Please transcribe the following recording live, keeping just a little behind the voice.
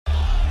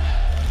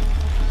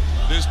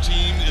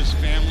is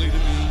family to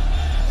me.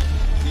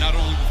 Not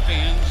only the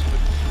fans, but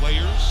the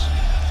players,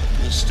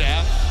 the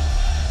staff.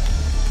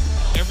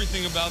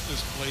 Everything about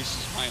this place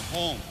is my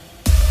home.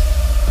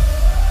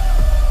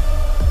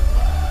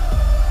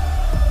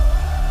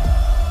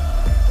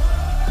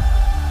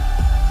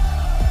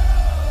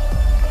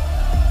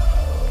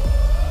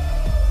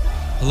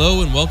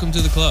 Hello and welcome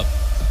to the club.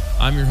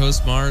 I'm your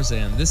host Mars,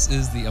 and this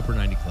is the Upper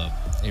 90 Club,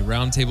 a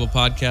roundtable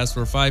podcast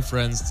where five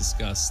friends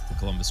discuss the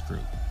Columbus Crew.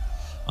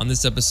 On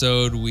this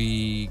episode,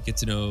 we get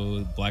to know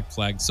the Black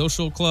Flag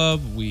Social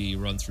Club, we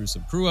run through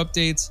some crew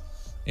updates,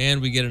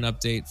 and we get an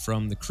update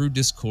from the Crew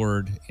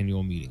Discord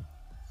annual meeting.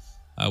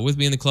 With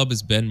me in the club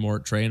is Ben,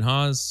 Mort, Trey, and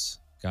Haas.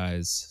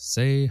 Guys,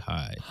 say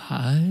hi.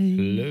 Hi.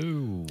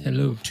 Hello.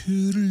 Hello.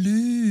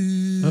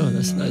 Toodaloo. Oh,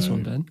 that's a nice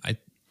one, Ben.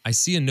 I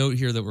see a note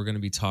here that we're going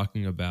to be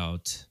talking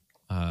about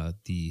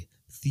the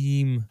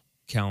theme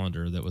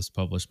calendar that was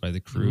published by the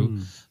crew.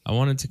 I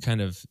wanted to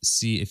kind of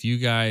see if you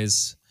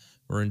guys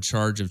were in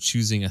charge of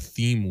choosing a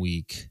theme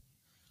week,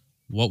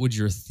 what would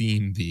your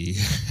theme be?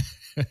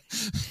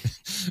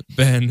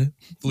 Ben,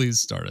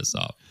 please start us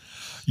off.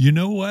 You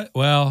know what?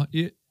 Well,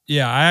 I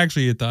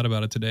actually had thought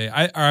about it today.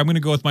 I'm going to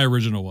go with my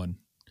original one.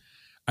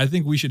 I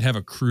think we should have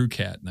a crew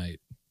cat night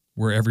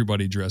where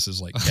everybody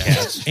dresses like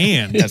cats.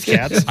 And As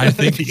cats? I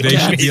think they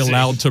should be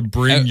allowed to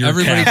bring your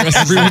Everybody cat.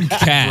 dresses like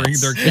cats. Bring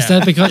their cat. Is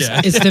that because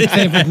Yeah. it's the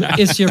favorite?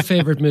 It's your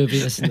favorite movie,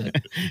 isn't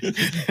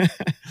it?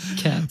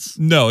 Cats.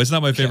 No, it's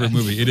not my favorite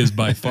movie. It is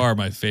by far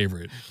my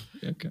favorite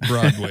Okay.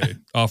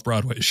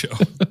 off-Broadway show.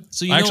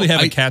 So I actually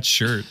have a cat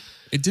shirt.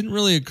 It didn't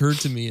really occur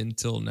to me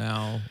until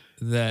now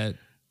that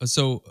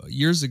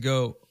years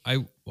ago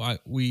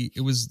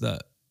it was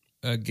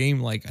a game,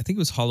 like I think it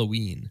was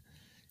Halloween,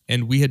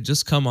 and we had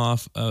just come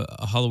off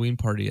a Halloween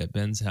party at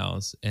Ben's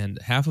house, and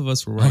half of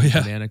us were wearing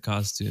banana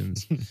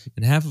costumes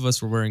and half of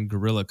us were wearing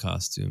gorilla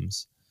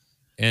costumes,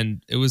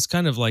 and it was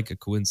kind of like a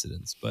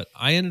coincidence, but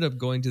I ended up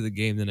going to the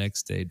game the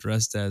next day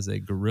dressed as a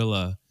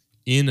gorilla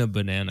in a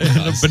banana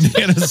costume. A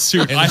banana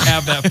suit. I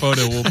have that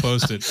photo. We'll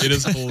post it. It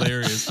is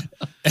hilarious.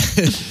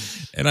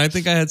 And I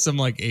think I had some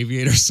like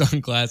aviator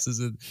sunglasses,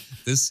 and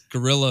this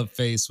gorilla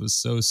face was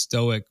so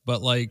stoic.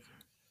 But like,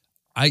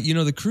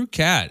 the crew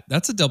cat,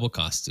 that's a double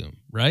costume,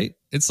 right?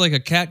 It's like a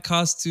cat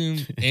costume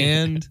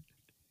and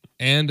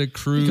a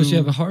crew, Because you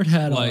have a hard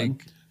hat on.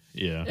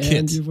 Yeah.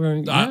 And you're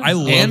wearing. I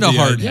love and a the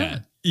hard idea.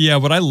 hat. Yeah,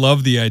 but I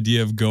love the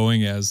idea of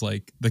going as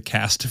like the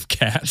cast of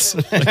cats,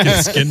 like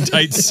in skin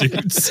tight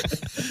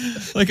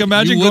suits. Like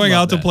imagine You would going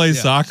love out to that, play yeah.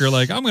 soccer.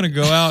 Like I'm going to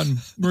go out and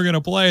we're going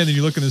to play, and then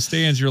you look in the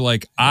stands. You're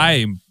like,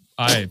 I've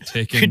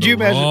taken Could the you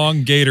imagine-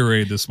 wrong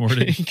Gatorade this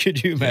morning.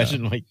 Could you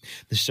imagine like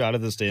the shot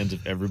of the stands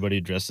if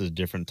everybody dressed as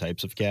different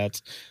types of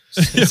cats?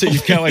 So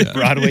you've got like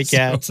Broadway It's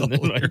cats so and then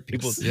like hilarious.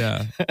 people.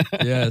 Yeah.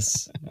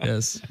 Yes.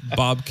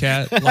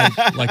 Bobcat,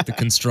 like the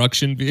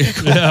construction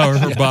vehicle. Yeah,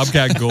 or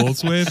Bobcat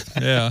Goldsmith.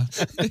 Yeah.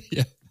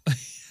 Yeah.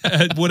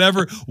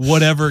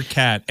 whatever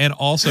cat. And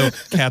also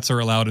cats are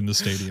allowed in the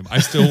stadium. I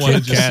still want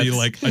to just Cats. see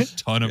like a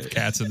ton of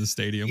cats in the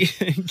stadium.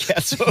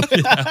 Cats.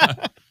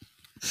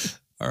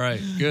 All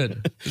right.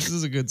 Good. This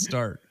is a good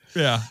start.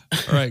 Yeah.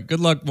 All right. Good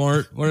luck,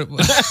 Mort.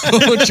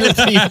 What's your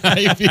theme,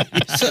 Ivy?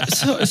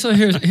 So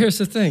here's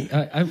the thing.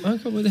 I'm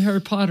going with Harry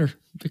Potter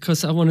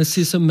because I want to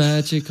see some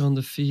magic on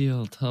the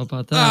field. How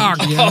about that?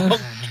 Yeah.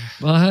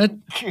 What?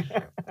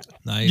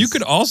 Nice. You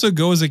could also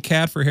go as a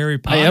cat for Harry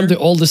Potter. I am the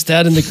oldest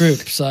dad in the group,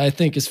 so I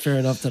think it's fair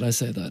enough that I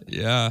say that.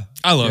 Yeah.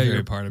 I love Yeah,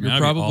 Harry Potter. Man. You're I'd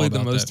be all probably the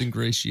about most that.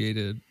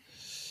 ingratiated.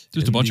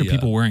 Just a in bunch of the,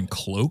 people wearing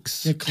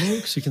cloaks. Yeah,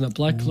 cloaks. You can have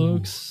black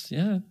cloaks.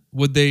 Yeah.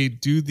 Would they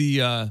do the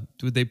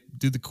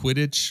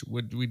Quidditch?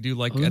 Would we do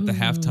like at the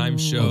halftime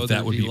show? that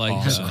there'd would be like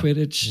awesome.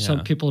 Quidditch. yeah.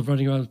 Some people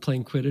running around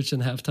playing Quidditch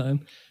in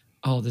halftime.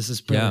 Oh, this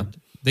is yeah. brilliant.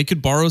 They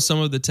could borrow some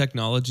of the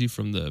technology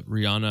from the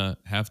Rihanna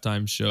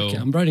halftime show. Okay,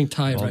 I'm writing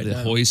Thai all right the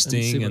now.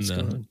 hoisting and see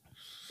what's the- going on.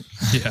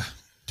 Yeah.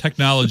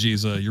 Technology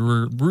is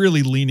you're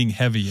really leaning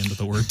heavy into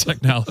the word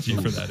technology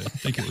for that. I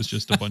think it was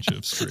just a bunch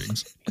of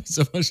strings.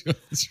 So much of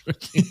this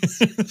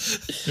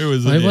strings. It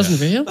was. Oh, it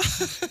wasn't real?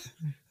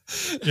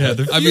 Yeah.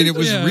 I mean, it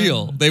was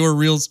real. They were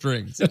real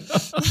strings.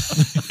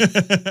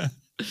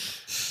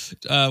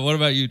 What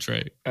about you,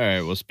 Trey? All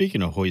right. Well,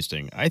 speaking of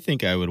hoisting, I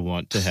think I would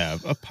want to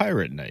have a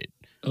pirate night.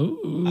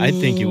 Oh, I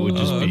think it would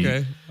just be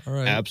Okay. All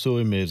right.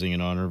 absolutely amazing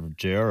in honor of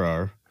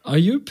JRR. Are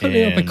you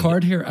putting up a And-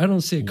 card here? I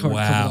don't see a card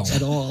Wow. coming up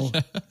at all.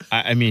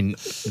 I mean,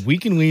 we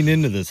can lean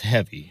into this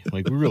heavy.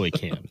 Like we really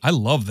can. I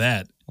love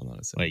that. Hold on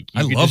a second. Like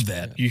I could love just-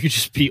 that. You could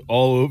just be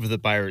all over the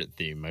pirate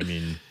theme. I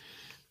mean,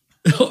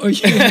 Oh,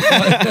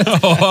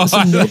 yeah.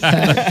 Some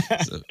notepad.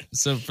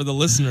 So for the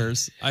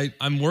listeners,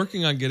 I'm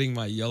working on getting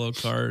my yellow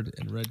card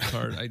and red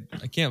card.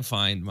 I can't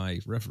find my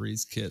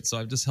referee's kit, so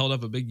I've just held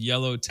up a big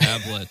yellow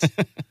tablet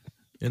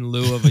in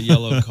lieu of a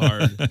yellow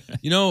card.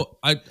 You know,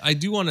 I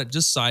do want to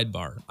just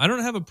sidebar. I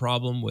don't have a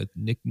problem with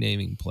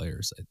nicknaming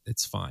players.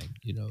 It's fine.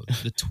 You know,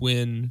 the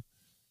Twin.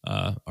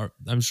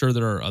 I'm sure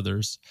there are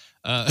others.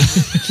 I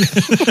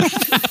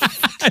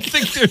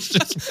think there's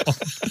just one.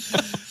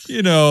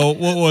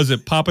 What was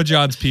it? Papa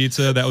John's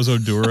Pizza. That was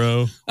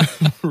Oduro.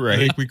 I Right.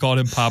 think we called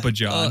him Papa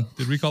John.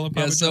 Did we call him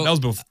Papa John? That was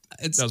before.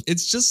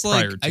 It's just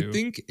like I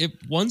think if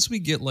once we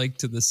get like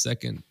to the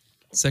second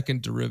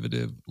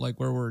derivative, like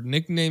where we're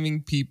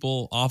nicknaming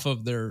people off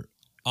of an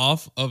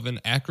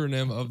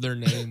acronym of their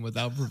name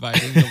without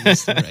providing the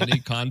listener any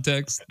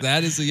context,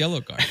 that is a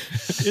yellow card.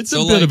 It's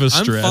a bit of a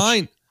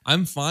stretch.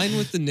 I'm fine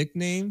with the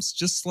nicknames.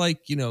 Just like,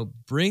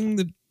 bring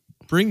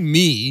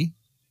me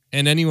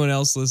and anyone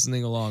else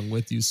listening along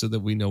with you so that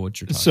we know what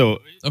you're talking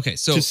about. Okay,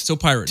 so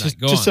Pirate Night,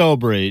 go on. To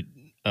celebrate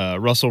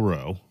Russell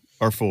Rowe,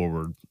 our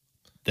forward,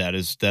 that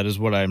is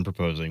what I am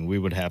proposing. We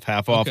would have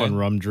half off on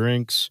rum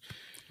drinks.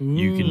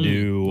 You can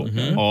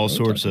do all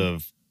sorts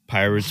of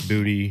Pirates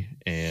booty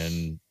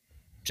and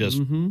just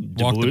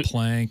walk the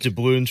plank,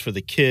 doubloons for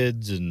the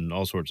kids and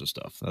all sorts of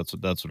stuff.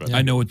 That's what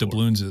I know what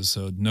doubloons is,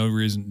 so no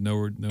reason,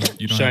 no,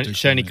 you don't have to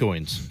shiny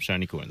coins.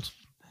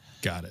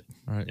 Got it.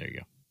 All right, there you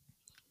go.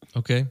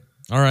 Okay,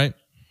 all right,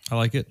 I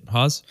like it.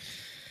 Haas.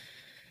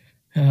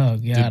 Oh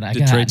God, I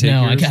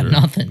got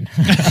nothing.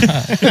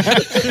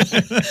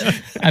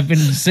 I've been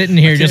sitting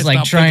here just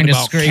like trying to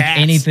scrape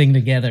anything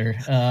together,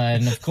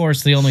 and of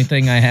course, the only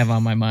thing I have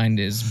on my mind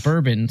is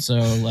bourbon. So,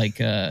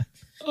 like,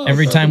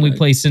 every time we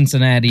play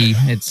Cincinnati,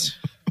 it's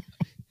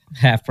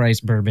half price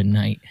bourbon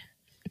night.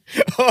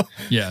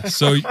 Yeah.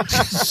 So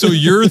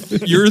your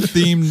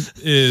theme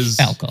is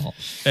alcohol.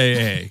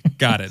 AA.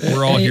 Got it.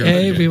 We're all here.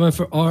 AA. We went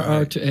for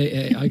RR to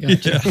AA. I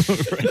got you.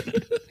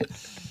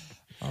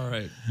 All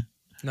right.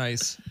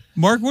 Nice.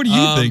 Mark, what do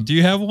you think? Do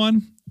you have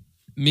one?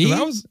 Me?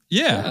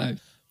 Yeah.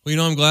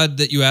 Well, I'm glad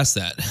that you asked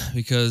that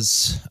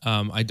because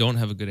I don't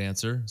have a good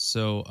answer.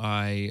 So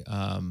I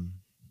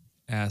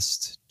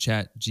asked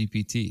Chat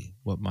GPT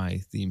what my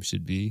theme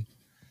should be.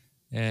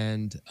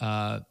 And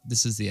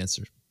this is the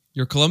answer.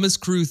 Your Columbus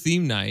Crew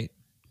theme night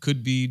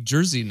could be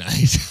Jersey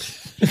night.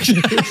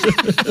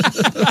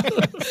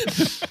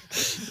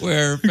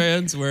 Where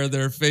fans wear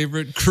their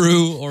favorite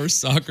crew or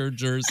soccer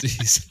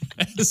jerseys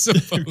as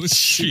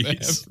opposed to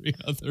every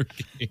other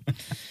game.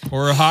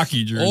 Or a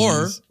hockey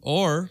jersey.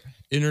 Or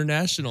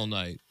international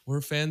night,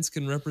 where fans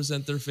can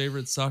represent their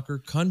favorite soccer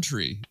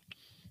country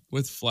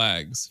with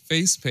flags,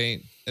 face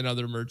paint, and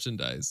other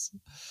merchandise.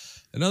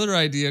 Another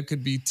idea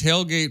could be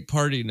tailgate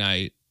party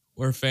night,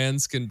 where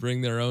fans can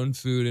bring their own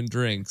food and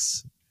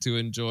drinks to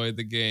enjoy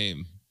the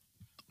game.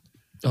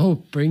 Oh,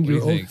 bring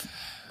your own. Think?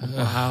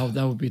 Wow,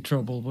 that would be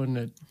trouble, wouldn't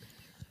it?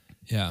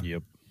 Yeah.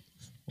 Yep.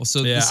 Well,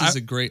 so this is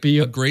a great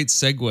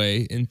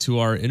segue into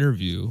our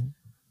interview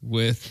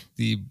with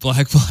the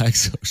Black Flag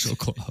Social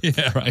Club.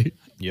 Yeah. Right?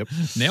 Yep.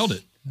 Nailed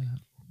it.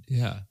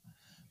 Yeah.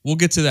 We'll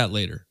get to that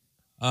later.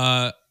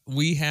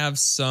 We have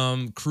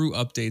some crew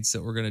updates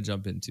that we're going to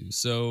jump into.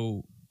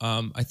 So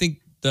I think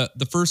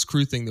the first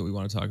crew thing that we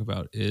want to talk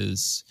about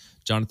is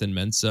Jonathan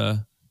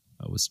Mensah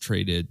was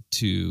traded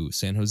to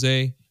San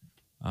Jose.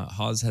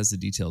 Haas has the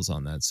details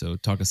on that, so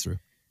talk us through.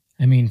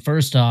 I mean,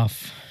 first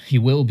off, he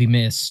will be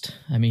missed.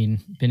 I mean,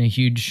 been a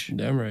huge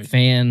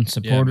fan,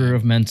 supporter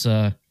of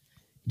Mensah.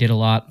 Did a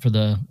lot for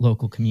the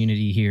local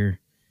community here.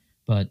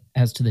 But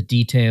as to the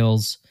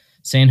details,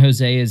 San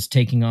Jose is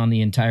taking on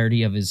the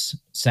entirety of his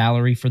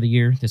salary for the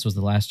year. This was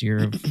the last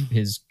year of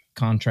his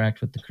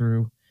contract with the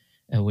crew,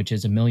 which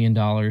is $1 million.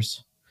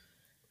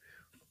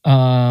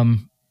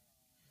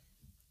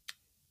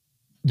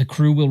 The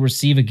crew will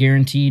receive a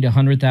guaranteed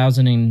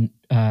 $100,000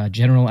 in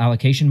general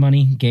allocation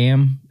money,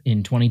 GAM,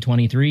 in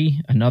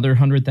 2023, another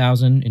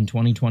 $100,000 in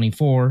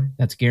 2024.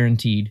 That's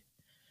guaranteed.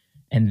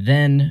 And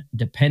then,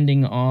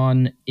 depending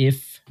on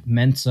if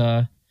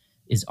Mensah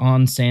is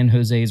on San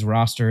Jose's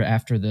roster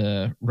after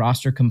the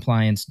roster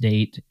compliance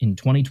date in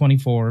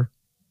 2024,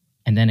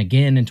 and then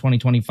again in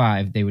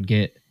 2025, they would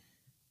get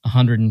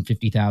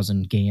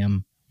 $150,000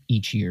 GAM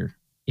each year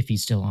if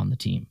he's still on the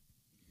team.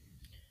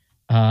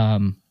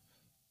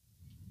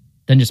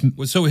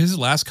 So his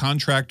last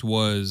contract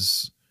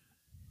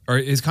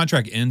his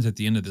contract ends at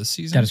the end of this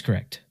season? That is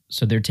correct.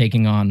 So they're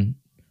taking on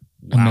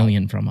 $1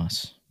 million from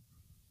us.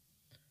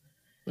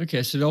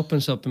 Okay, so it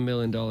opens up $1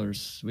 million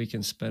we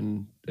can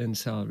spend in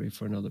salary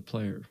for another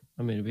player.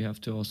 I mean, we have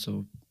to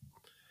also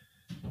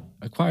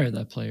acquire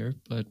that player,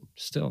 but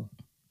still.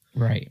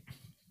 Right.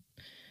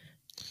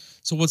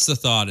 So what's the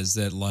thought? Is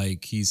that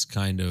like he's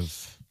kind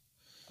of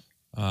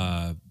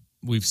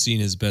we've seen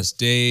his best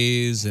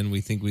days and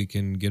we think we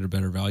can get a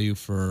better value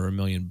for $1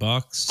 million?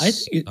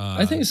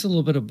 I think it's a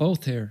little bit of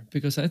both here,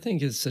 because I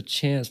think it's a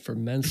chance for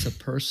Mensah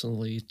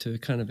personally to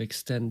kind of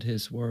extend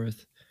his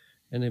worth,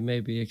 and then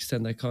maybe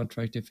extend that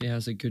contract if he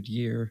has a good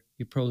year.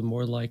 He's probably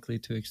more likely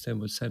to extend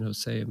with San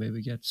Jose and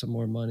maybe get some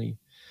more money.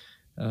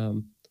 I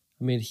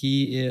mean,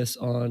 he is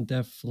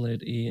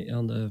definitely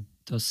on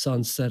the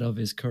sunset of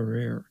his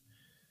career.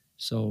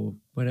 So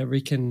whenever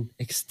he can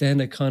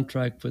extend a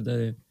contract with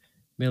 $1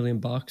 million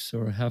or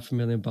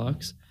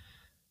 $500,000,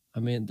 I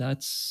mean,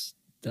 that's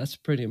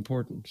pretty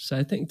important. So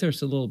I think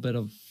there's a little bit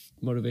of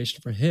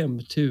motivation for him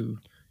too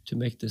to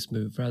make this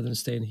move rather than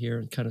staying here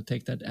and kind of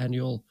take that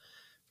annual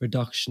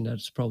reduction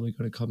that's probably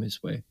going to come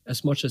his way.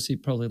 As much as he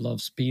probably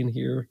loves being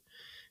here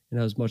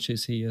as much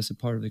as he is a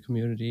part of the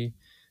community,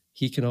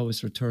 he can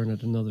always return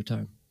at another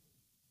time.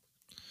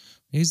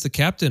 He's the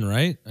captain,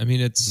 right? I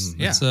mean,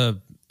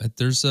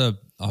 there's a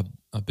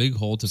big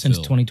hole to since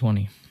fill.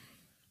 2020.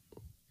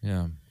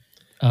 Yeah.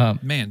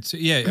 Man, so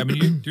yeah, I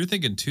mean, you're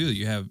thinking too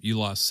that you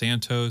lost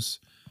Santos,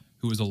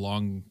 who was a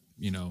long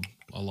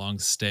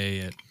stay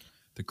at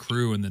the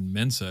Crew, and then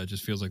Mensa. It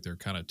just feels like they're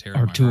kind of tearing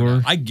my heart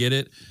out. I get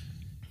it.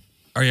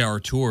 Oh yeah,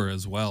 Artur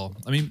as well.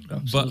 I mean,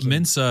 but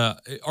Mensa,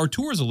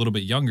 Artur is a little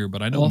bit younger,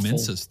 but I know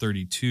Mensa's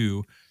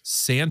 32.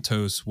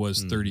 Santos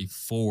was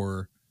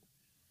 34.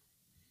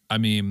 I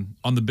mean,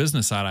 on the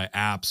business side, I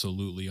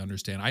absolutely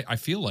understand. I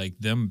feel like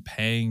them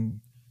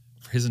paying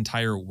for his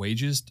entire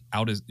wages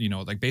out as,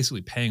 like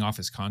basically paying off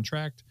his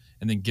contract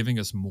and then giving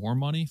us more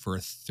money for a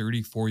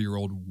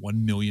 34-year-old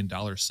 $1 million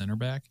center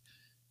back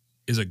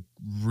is a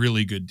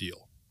really good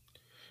deal.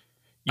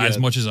 Yeah. As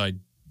much as I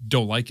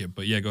don't like it,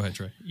 but yeah, go ahead,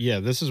 Trey. Yeah,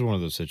 this is one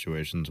of those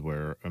situations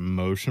where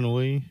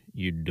emotionally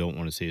you don't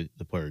want to see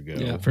the player go.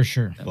 Yeah, for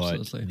sure. But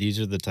Absolutely. These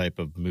are the type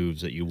of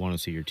moves that you want to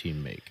see your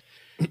team make.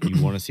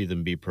 You want to see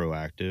them be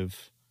proactive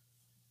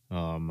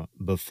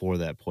before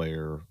that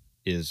player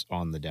is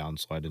on the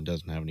downslide and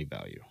doesn't have any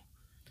value.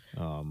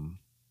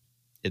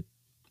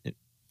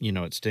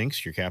 It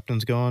stinks. Your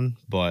captain's gone,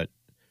 but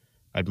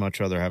I'd much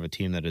rather have a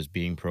team that is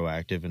being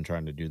proactive and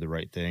trying to do the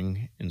right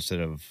thing instead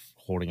of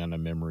holding on to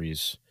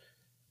memories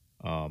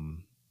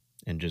and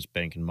just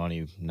banking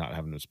money, not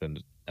having to spend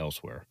it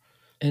elsewhere.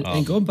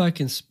 And going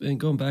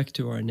back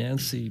to our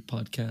Nancy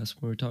podcast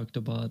where we talked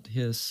about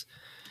his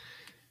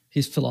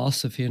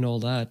philosophy and all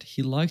that,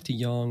 he liked the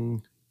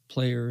young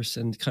players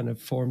and kind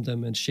of formed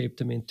them and shaped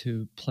them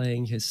into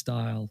playing his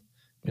style.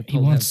 He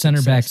wants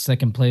center backs that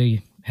can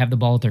have the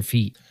ball at their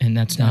feet, and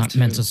that's not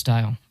Mensa's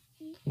style.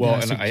 Well,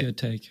 that's a good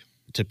take.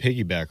 To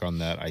piggyback on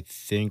that, I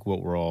think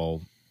what we're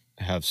all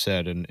have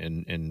said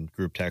in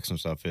group text and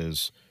stuff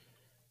is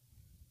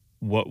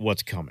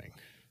what's coming.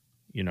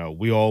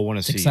 We all want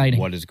to see exciting.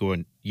 what is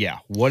going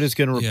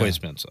to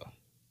replace Mensa.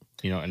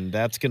 And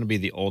that's going to be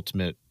the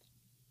ultimate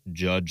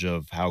judge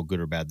of how good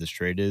or bad this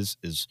trade is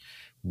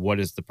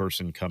what is the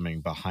person coming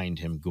behind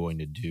him going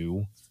to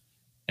do?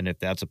 And if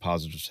that's a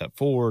positive step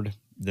forward,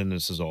 then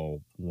this is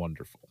all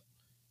wonderful.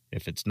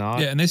 If it's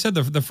not... Yeah, and they said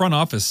the front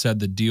office said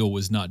the deal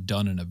was not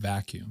done in a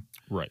vacuum.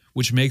 Right.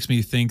 Which makes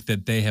me think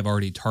that they have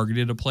already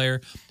targeted a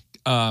player.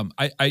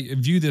 I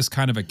view this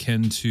kind of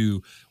akin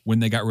to when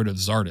they got rid of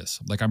Zardes.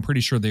 Like, I'm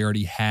pretty sure they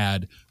already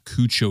had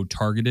Cucho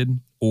targeted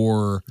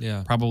or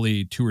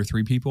probably 2 or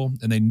 3 people,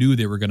 and they knew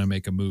they were going to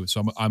make a move.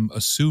 So I'm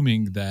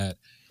assuming that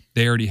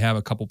they already have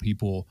a couple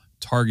people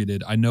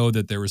targeted. I know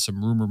that there was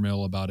some rumor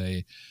mill about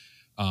a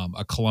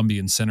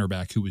Colombian center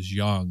back who was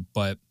young,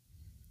 but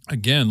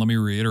again, let me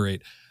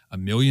reiterate,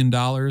 $1 million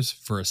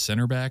for a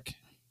center back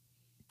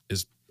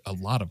is a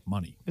lot of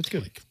money. It's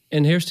good.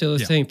 And here's the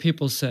other thing.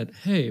 People said,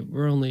 hey,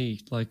 we're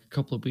only like a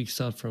couple of weeks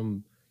out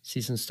from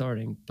season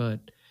starting. But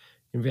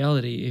in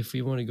reality, if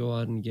we want to go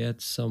out and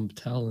get some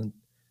talent,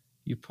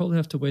 you probably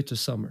have to wait till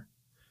summer.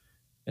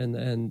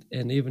 And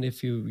even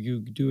if you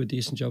do a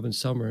decent job in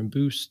summer and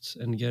boost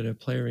and get a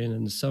player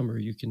in the summer,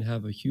 you can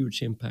have a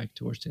huge impact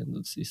towards the end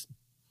of the season.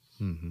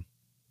 Mm-hmm.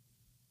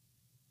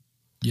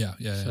 Yeah.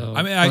 So,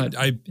 I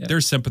mean,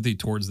 there's sympathy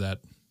towards that.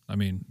 I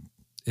mean,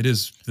 it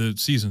is the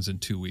season's in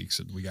 2 weeks,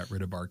 and we got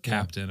rid of our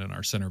captain and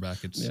our center back.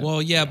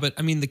 But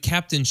I mean, the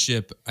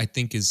captainship I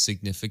think is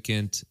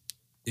significant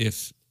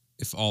if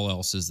all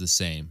else is the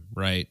same,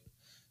 right?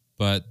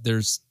 But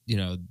there's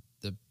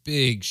the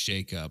big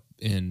shakeup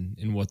in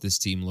what this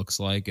team looks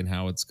like and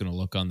how it's going to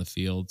look on the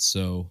field.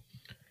 So,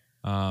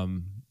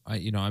 I'm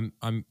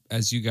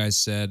as you guys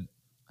said,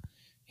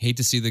 hate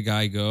to see the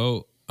guy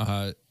go.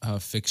 A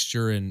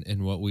fixture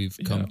in what we've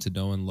come to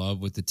know and love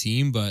with the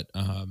team, but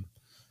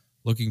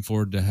looking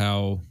forward to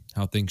how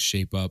things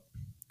shape up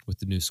with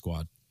the new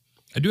squad.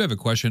 I do have a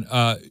question.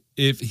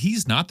 If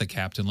he's not the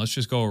captain, let's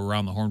just go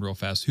around the horn real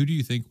fast. Who do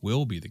you think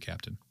will be the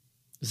captain?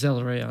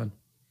 Zelarayan.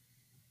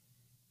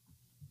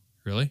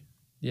 Really?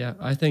 Yeah,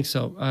 I think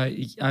so.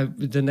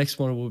 The next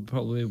one will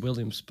probably be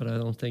Williams, but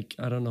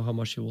I don't know how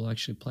much he will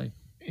actually play.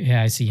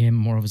 Yeah, I see him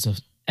more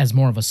as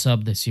more of a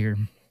sub this year.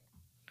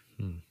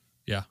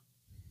 Yeah.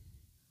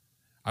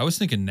 I was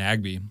thinking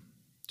Nagby,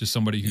 just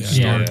somebody who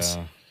starts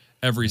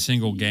every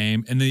single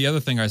game. And the other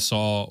thing I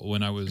saw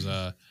when I was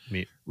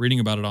reading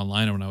about it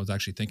online and when I was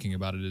actually thinking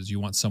about it is you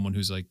want someone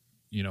who's like,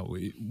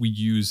 we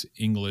use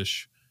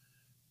English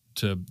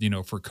to,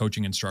 for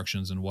coaching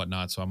instructions and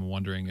whatnot. So I'm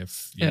wondering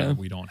if,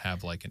 we don't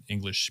have like an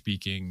English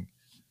speaking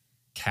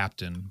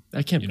captain.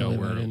 I can't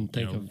believe I didn't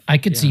think of. I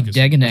could see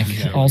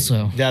Degenek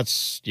also.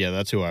 That's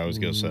who I was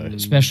going to say.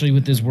 Especially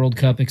with his World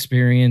Cup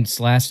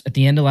experience. At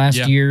the end of last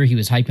year, he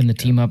was hyping the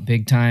team up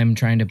big time,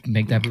 trying to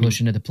make that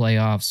push into the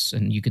playoffs,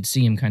 and you could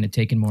see him kind of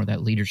taking more of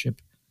that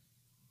leadership.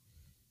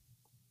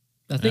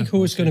 I think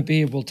who is going to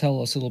be will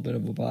tell us a little bit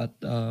about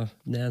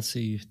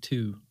Nancy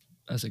too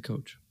as a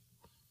coach.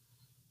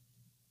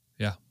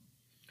 Yeah.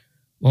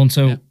 Well, and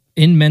so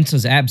in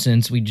Mensa's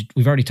absence, we've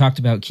already talked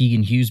about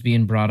Keegan Hughes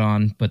being brought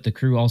on, but the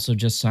Crew also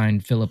just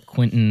signed Philip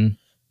Quinton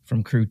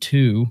from Crew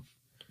 2.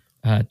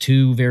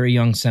 Two very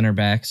young center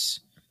backs.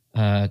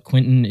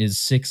 Quentin is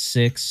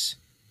 6'6".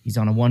 He's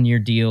on a 1-year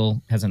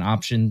deal, has an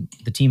option.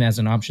 The team has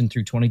an option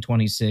through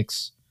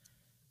 2026.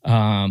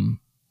 And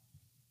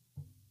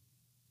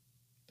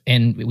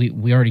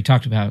we already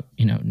talked about,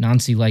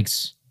 Nancy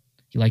likes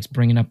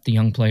bringing up the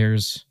young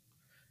players.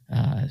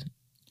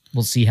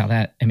 We'll see how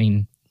that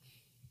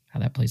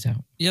plays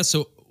out. Yeah.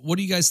 So what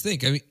do you guys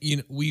think? I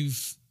mean,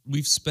 we've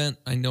spent,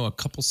 I know, a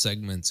couple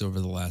segments over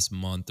the last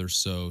month or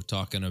so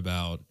talking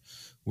about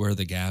where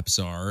the gaps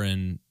are,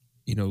 and,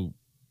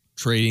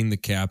 trading the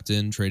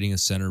captain, trading a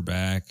center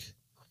back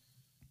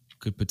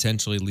could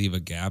potentially leave a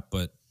gap,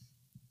 but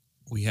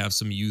we have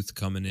some youth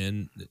coming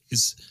in.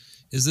 Is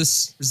the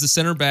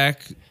center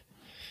back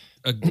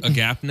a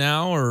gap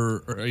now,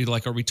 or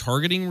are we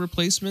targeting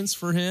replacements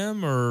for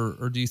him,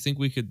 or do you think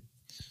we could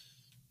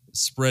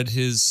spread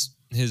his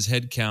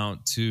head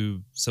count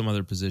to some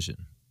other position?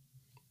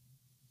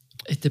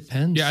 It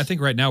depends. Yeah, I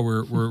think right now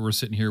we're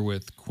sitting here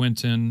with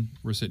Quentin,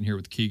 we're sitting here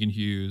with Keegan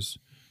Hughes,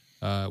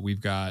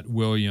 we've got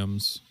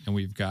Williams, and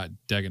we've got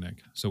Degenek.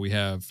 So we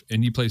have,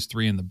 and he plays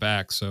 3 in the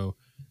back, so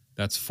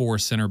that's 4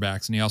 center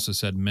backs. And he also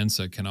said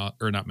Morera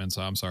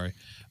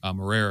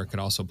could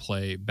also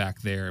play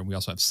back there, and we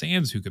also have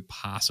Sands who could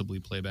possibly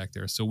play back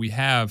there. So we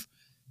have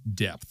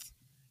depth,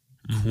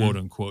 quote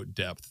unquote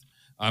depth.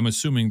 I'm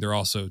assuming they're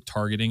also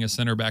targeting a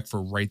center back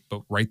for right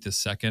this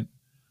second.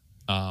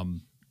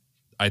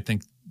 I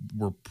think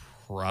we're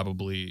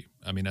probably,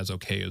 as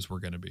okay as we're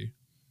going to be.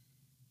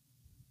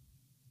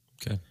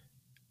 Okay.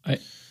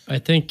 I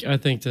think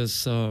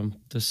this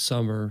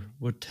summer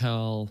would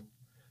tell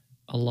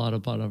a lot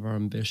about our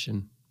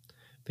ambition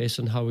based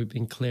on how we've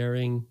been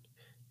clearing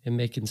and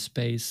making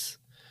space.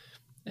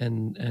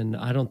 And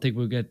I don't think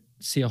we'll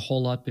see a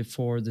whole lot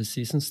before the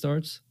season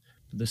starts.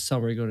 But this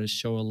summer we're going to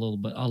show a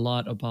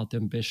lot about the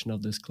ambition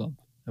of this club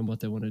and what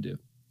they want to do.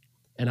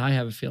 And I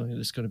have a feeling that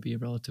it's going to be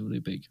relatively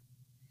big.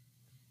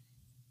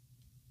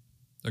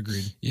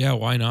 Agreed. Yeah,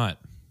 why not?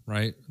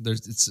 Right?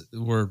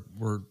 We're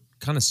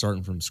kind of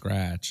starting from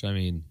scratch. I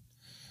mean,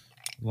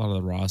 a lot of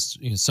the roster,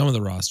 some of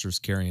the rosters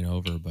carrying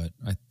over, but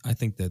I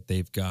think that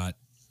they've got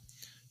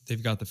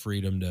the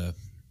freedom to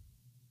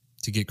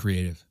get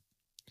creative.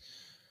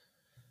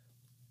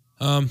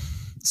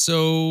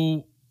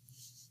 So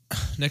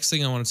next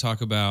thing I want to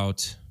talk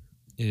about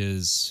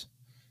is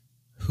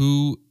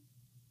who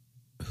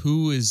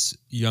is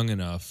young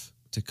enough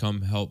to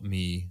come help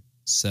me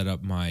set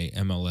up my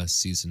MLS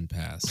season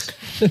pass,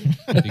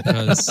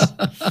 because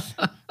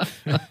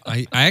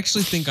I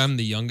actually think I'm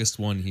the youngest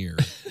one here,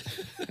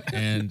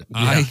 and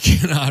I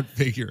cannot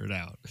figure it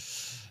out.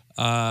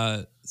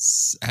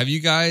 Have you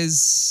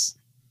guys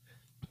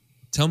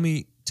tell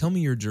me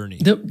your journey?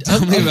 Tell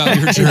me about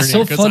your journey. It's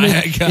so funny.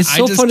 It's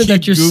so funny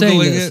that you're saying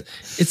this.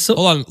 It's so.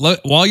 Hold on.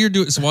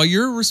 While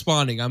you're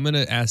responding, I'm going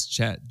to ask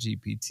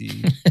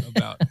ChatGPT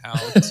about how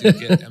to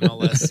get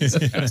MLS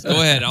season pass. Go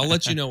ahead. I'll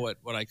let you know what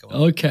I come up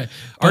with. Okay.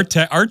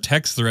 Our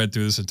text thread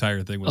through this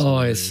entire thing was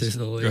hilarious. It's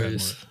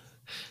hilarious.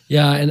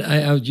 Yeah, and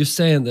I was just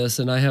saying this,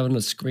 and I have on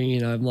the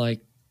screen. I'm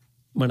like,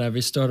 when I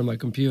restarted my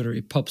computer,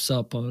 it pops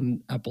up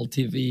on Apple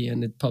TV,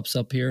 and it pops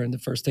up here, and the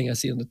first thing I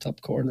see in the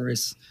top corner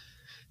is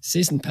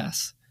season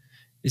pass.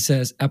 It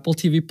says Apple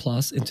TV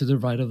Plus, and to the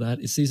right of that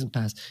is season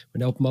pass.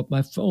 When I open up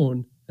my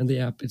phone and the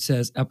app, it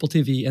says Apple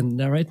TV, and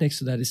now right next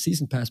to that is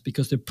season pass,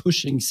 because they're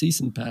pushing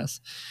season pass,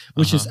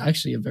 which is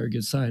actually a very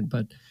good sign.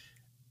 But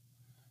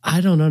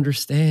I don't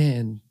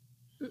understand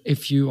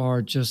if you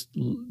are just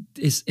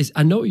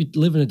I know you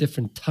live in a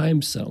different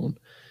time zone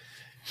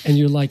and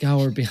you're like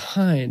hour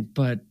behind,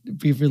 but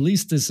we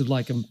released this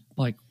like a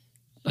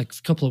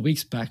couple of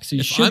weeks back, so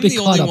you should be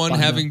caught up. I'm the only one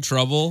having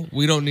trouble.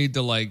 We don't need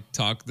to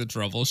talk the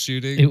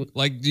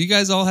troubleshooting. Do you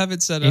guys all have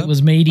it set up? It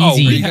was made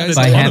easy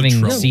by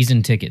having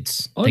season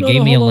tickets. They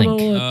gave me a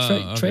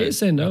link. Trey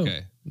said no.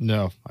 Okay.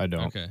 No, I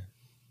don't. Okay.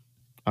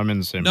 I'm in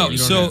the same No, boat.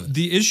 so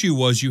the issue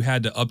was you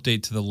had to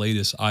update to the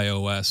latest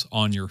iOS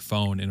on your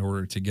phone in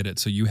order to get it.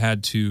 So you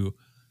had to,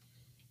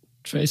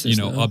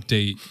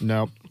 update.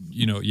 No.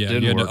 You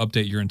had to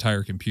update your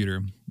entire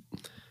computer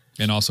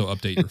and also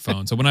update your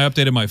phone. So when I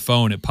updated my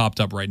phone, it popped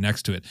up right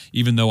next to it,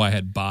 even though I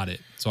had bought it.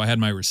 So I had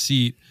my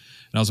receipt,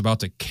 and I was about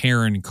to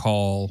Karen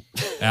call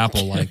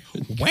Apple like,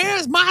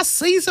 "Where's my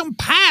season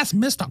pass,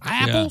 Mr.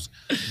 Apples?"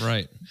 Yeah,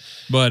 right.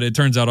 But it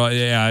turns out,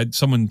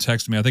 someone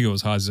texted me. I think it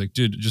was Haas. He's like,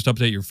 "Dude, just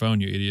update your phone,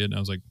 you idiot." And I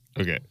was like,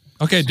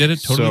 "Okay, did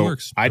it? Totally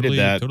works." I did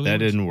that. That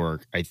didn't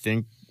work. I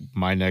think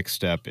my next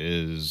step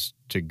is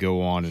to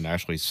go on and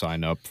actually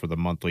sign up for the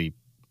monthly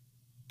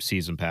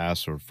season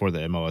pass, or for the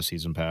MLS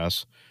season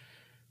pass.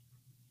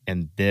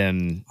 And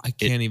then I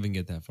can't even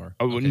get that far.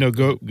 Oh, okay. No,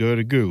 go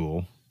to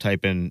Google,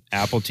 type in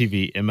Apple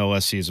TV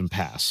MLS season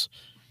pass,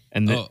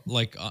 and then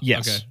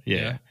yes, okay.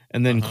 Yeah,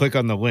 and then click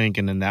on the link,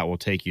 and then that will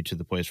take you to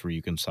the place where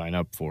you can sign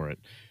up for it.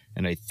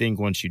 And I think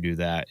once you do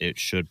that, it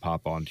should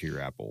pop onto your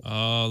Apple.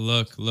 Oh,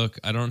 look!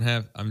 I don't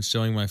have. I'm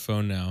showing my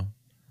phone now.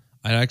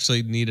 I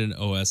actually need an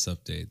OS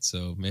update.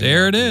 So maybe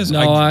there it is.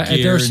 No,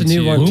 there's a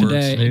new one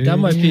today. That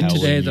might be How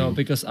today are though, you?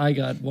 because I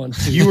got one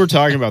too. You were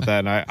talking about that,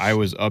 and I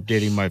was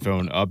updating my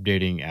phone,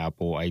 updating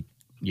Apple.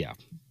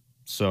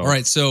 So All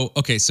right. So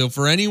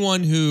for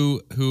anyone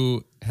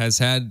who has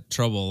had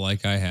trouble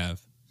like I have,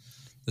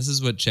 this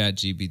is what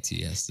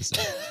ChatGPT has to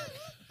say.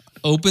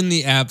 Open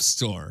the App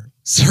Store,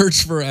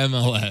 search for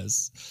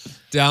MLS,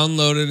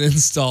 download and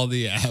install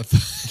the app.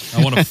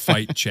 I want to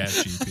fight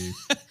ChatGPT.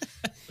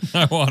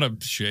 I want to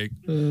shake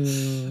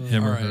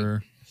him or All right.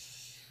 her.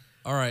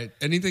 All right.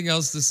 Anything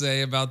else to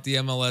say about the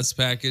MLS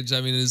package?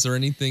 I mean, is there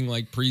anything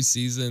like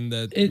preseason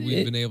that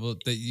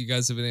you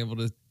guys have been able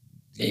to?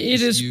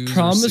 It is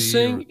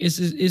promising.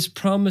 It's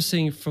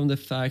promising from the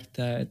fact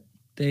that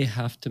they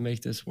have to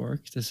make this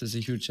work. This is a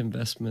huge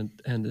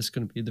investment, and it's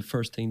going to be the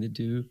first thing to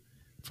do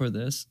for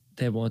this.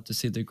 They want to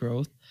see the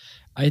growth.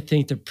 I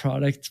think the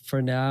product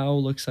for now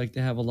looks like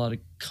they have a lot of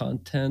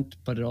content,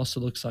 but it also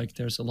looks like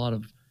there's a lot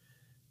of,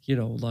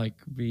 like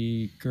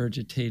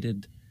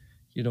regurgitated,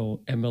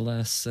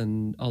 MLS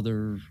and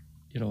other,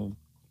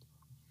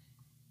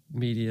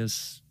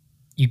 media's.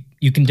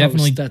 You can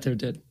definitely that they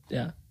did,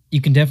 yeah. You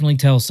can definitely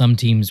tell some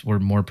teams were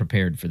more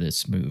prepared for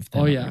this move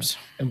than others.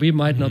 And we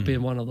might not be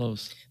in one of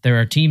those. There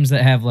are teams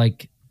that have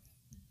like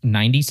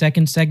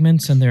 90-second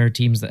segments, and there are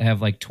teams that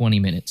have like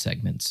 20-minute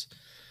segments.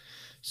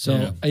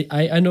 So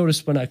I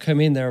noticed when I came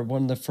in there,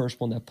 one of the first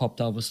one that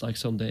popped up was like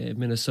some of the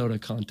Minnesota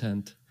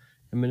content.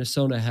 And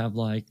Minnesota have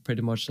like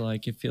pretty much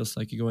like, it feels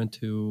like you go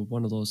into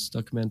one of those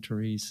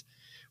documentaries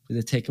where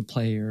they take a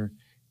player,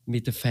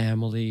 meet the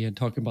family and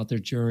talking about their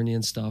journey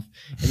and stuff.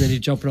 And then you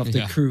jump off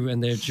the crew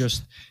and they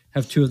just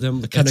have two of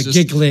them kind of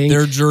giggling.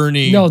 Their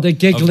journey. No, they're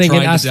giggling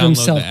and asking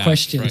themselves the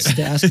questions. Right.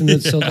 They're asking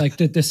them, so like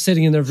they're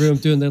sitting in their room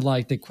doing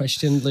the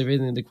question,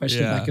 reading the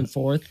question back and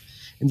forth.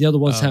 And the other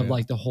ones have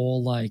like the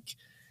whole like,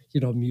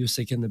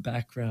 music in the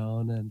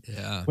background and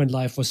when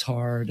life was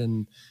hard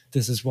and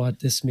this is what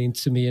this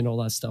means to me and all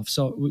that stuff.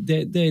 So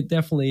they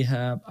definitely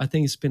have, I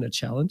think it's been a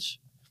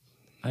challenge.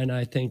 And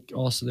I think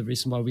also the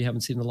reason why we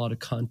haven't seen a lot of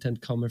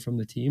content coming from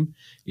the team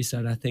is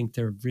that I think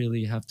they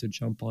really have to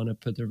jump on and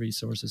put their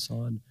resources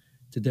on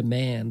the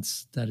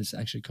demands that is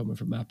actually coming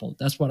from Apple.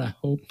 That's what I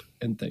hope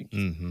and think.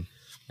 Mm-hmm.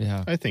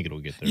 Yeah. I think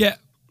it'll get there.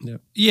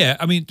 Yeah.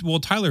 I mean,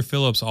 well, Tyler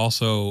Phillips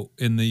also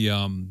in the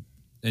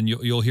and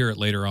you'll hear it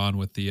later on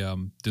with the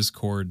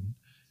Discord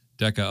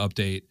Deca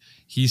update.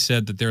 He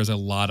said that there's a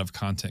lot of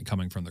content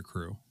coming from the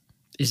crew.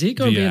 Is he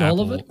going to be in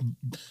all of it?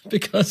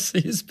 Because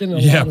he's been in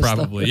a lot Yeah, of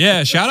probably. stuff.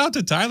 Yeah, shout out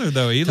to Tyler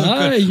though. He looked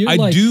Ty, good.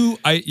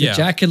 The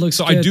jacket looks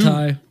so good,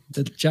 Ty.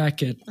 The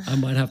jacket, I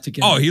might have to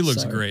get. Oh, it. he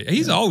looks Sorry. great.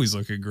 He's always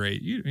looking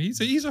great.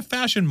 He's a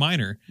fashion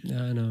minor.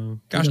 Yeah, I know.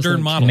 Gosh He darn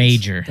does models.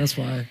 Major. That's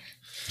why.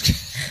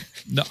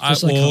 No,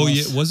 Just like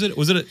us. was it?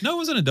 No, it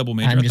wasn't a double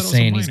major. I'm I just thought it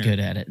saying was he's a minor.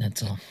 good at it.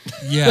 That's all.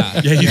 Yeah.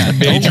 He's a Don't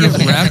major.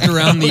 get wrapped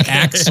around the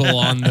axle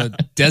on the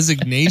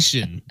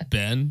designation,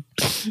 Ben.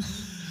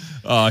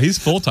 He's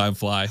full-time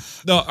fly.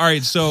 No, all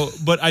right.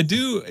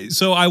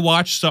 I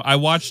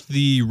watched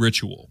The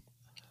Ritual,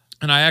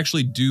 and I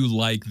actually do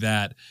like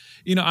that.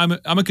 I'm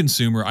a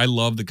consumer. I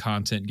love the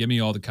content. Give me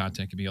all the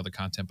content. Give me all the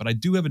content. But I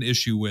do have an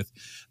issue with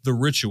The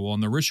Ritual,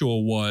 and The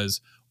Ritual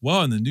was,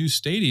 well, in the new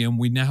stadium,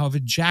 we now have a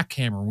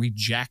jackhammer. We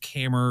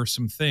jackhammer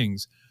some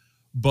things,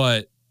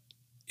 but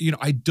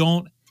I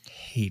don't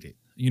hate it.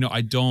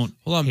 I don't.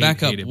 Hold on,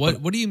 back up.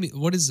 What do you mean?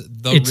 What is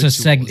the? It's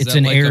Ritual? It's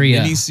an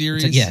area.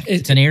 Mini-series?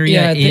 It's an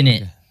area in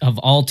it. Of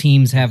all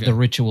teams have the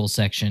Ritual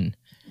section.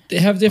 They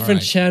have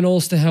different right.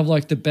 channels. They have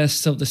like the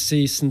best of the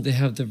season. They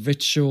have the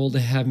Ritual. They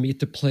have Meet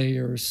the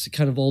Players.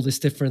 Kind of all these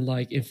different,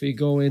 like if you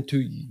go into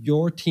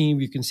your team,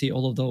 you can see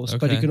all of those.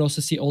 But you can also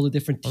see all the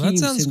different Well, that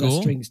teams sounds in cool.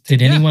 the strings.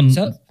 Did anyone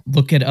So-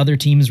 look at other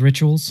teams'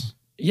 rituals?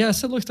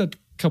 Yes, I looked at a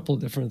couple of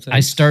different things.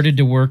 I started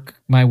to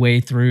work my way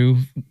through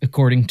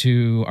according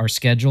to our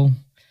schedule,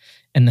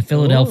 and the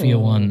Philadelphia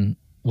one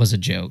was a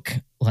joke.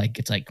 Like,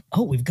 it's like,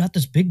 oh, we've got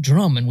this big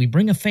drum and we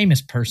bring a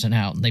famous person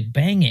out and they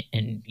bang it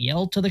and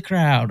yell to the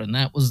crowd. And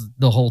that was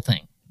the whole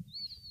thing.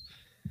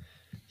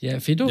 Yeah,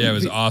 if you don't. Yeah, it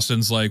was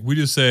Austin's like, we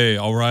just say,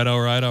 all right, all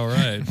right, all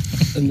right.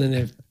 And then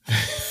they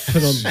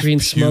put on green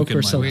smoke Puke in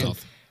or my something.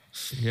 mouth.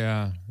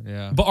 Yeah.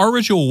 But our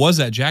ritual was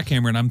that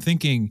jackhammer, and I'm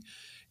thinking,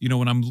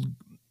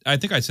 I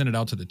think I sent it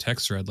out to the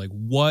text thread, like,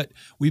 what,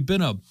 we've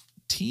been a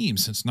team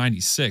since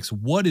 96.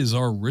 What is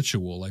our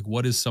ritual? Like,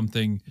 what is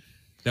something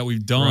that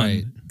we've done?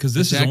 Right. Because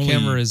this is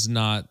jackhammer only is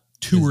not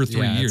 2 or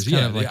 3 it's years. kind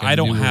Yeah, of like a I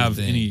don't newer have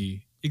thing.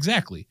 any.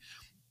 Exactly.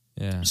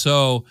 Yeah.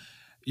 So,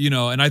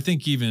 and I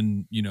think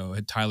even,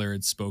 Tyler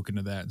had spoken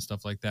to that and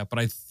stuff like that. But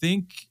I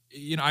think,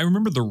 I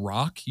remember The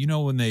Rock,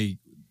 when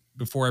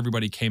before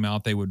everybody came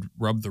out, they would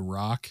rub The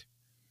Rock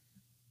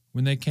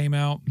when they came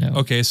out. No.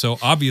 Okay, so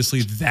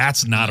obviously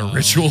that's not a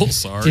ritual.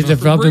 Sorry. Did they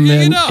for rub him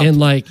bringing it up. in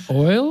like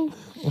oil?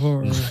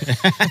 Or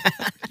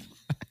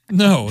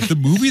No, the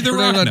movie The We're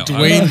Rock. talking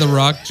No, about Dwayne The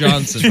Rock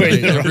Johnson.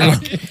 Right?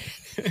 Everyone-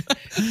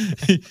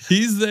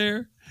 he's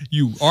there.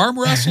 You arm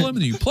wrestle him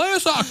and you play a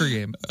soccer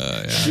game.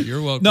 Yeah,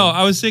 you're welcome. No,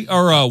 I was thinking,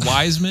 or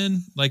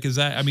Wiseman. Like, is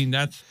that? I mean,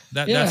 that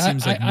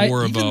seems like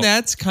more of even a.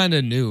 that's kind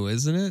of new,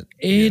 isn't it?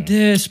 It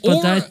is,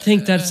 but Or, I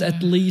think that's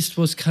at least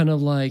was kind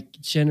of like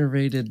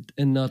generated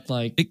and not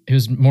like It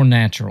was more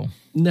natural.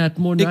 not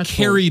more It natural.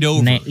 carried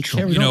over, It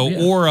carried you know, over,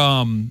 yeah.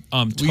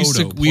 or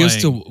Toto. We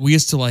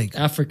used to like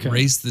Africa.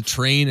 race the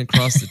train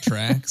across the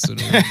tracks when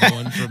we were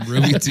going from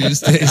Ruby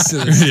Tuesdays to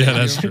the Yeah,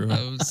 that's stadium.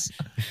 true.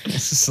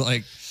 It's just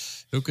like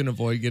who can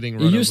avoid getting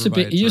run It used over to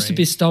be by a it used to train?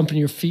 be stomping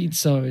your feet,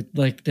 so it,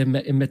 like the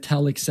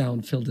metallic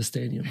sound filled the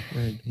stadium.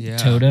 Right. Yeah,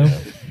 Toto.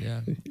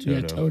 Yeah,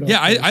 Yeah, Toto. Yeah,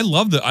 I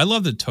love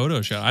the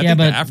Toto shot. I Yeah, think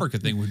the but Africa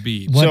thing would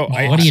be.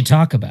 What do you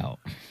talk about?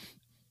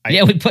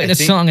 We played a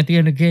song at the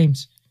end of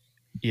games.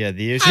 Yeah,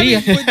 the I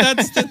issue. mean,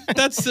 but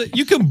that's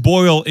you can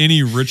boil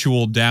any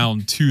ritual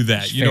down to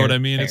that. You know Fair, what I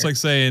mean? It's fair. like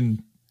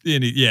saying,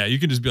 you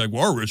can just be like,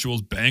 well, our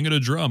ritual's banging a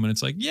drum. And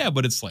it's like, yeah,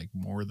 but it's like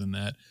more than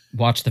that.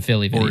 Watch the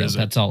Philly Or video. is it?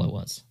 That's all it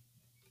was.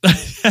 I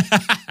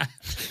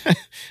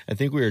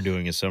think we were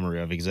doing a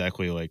summary of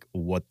exactly like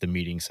what the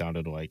meeting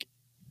sounded like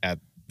at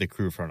the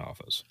crew front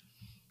office.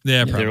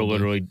 Yeah, probably. They're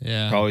literally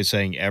Yeah. probably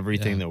saying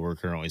everything Yeah. that we're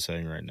currently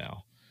saying right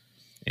now.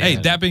 Hey,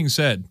 And that being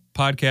said,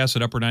 podcast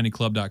at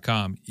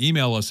upper90club.com.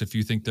 Email us if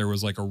you think there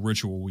was like a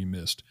ritual we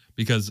missed,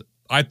 because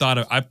I've thought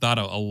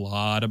a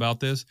lot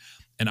about this,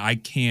 and I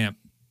can't.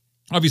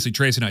 Obviously,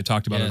 Tracy and I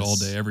talked about it all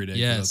day, every day. 'cause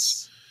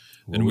Yes.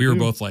 and we were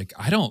both like,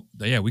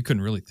 we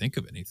couldn't really think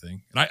of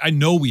anything. And I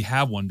know we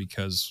have one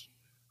because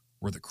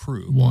we're the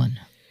crew. One.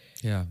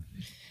 Yeah.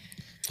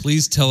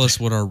 Please tell us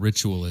what our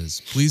ritual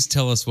is. Please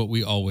tell us what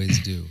we always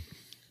do.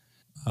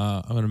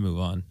 I'm going to move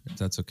on, if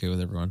that's okay with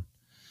everyone.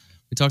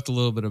 We talked a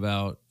little bit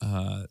about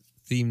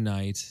theme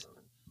night,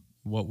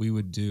 what we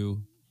would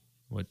do,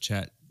 what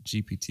Chat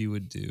GPT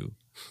would do.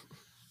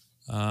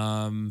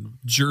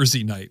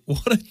 Jersey night.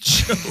 What a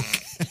joke.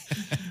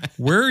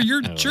 Wear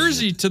your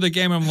jersey to the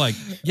game. I'm like,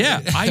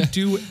 yeah, I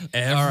do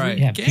every right.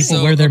 Yeah, game. people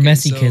So, wear their okay,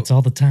 messy so- kits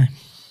all the time.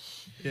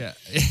 Yeah.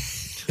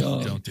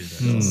 Don't do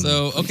that.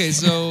 So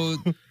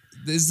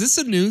is this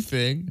a new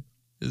thing?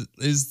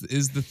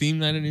 Is the theme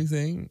night a new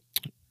thing?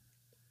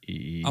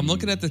 I'm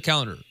looking at the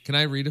calendar. Can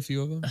I read a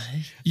few of them?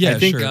 Yeah, I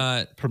think sure.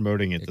 Got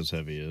promoting it this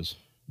heavy is.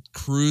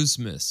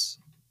 Cruisemas,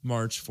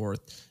 March 4th.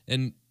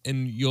 And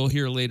you'll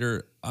hear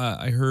later,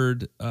 I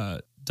heard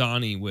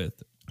Donnie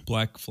with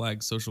Black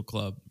Flag Social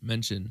Club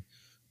mention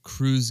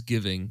cruise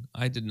giving.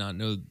 I did not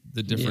know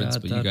the difference,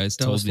 but you guys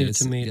that told was me new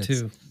to me yes,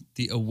 too.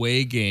 the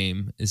away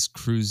game is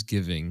cruise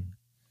giving.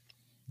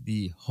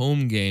 The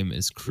home game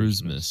is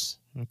Cruisemas.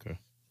 Okay.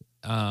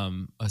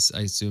 I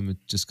assume it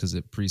just because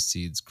it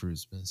precedes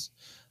Cruisemas.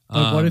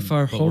 But what if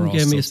our but we're home all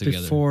game still is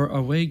together. before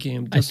away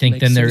game? I Doesn't think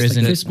make then there sense.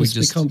 isn't- Christmas we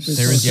just- becomes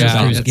there is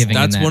Yeah, cruise giving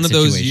in that's that one of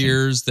those situation.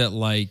 years that,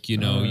 like, you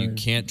know, you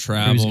can't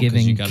travel because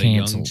giving you got a young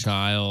canceled.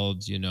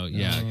 child. You know,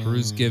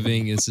 cruise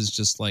giving. This is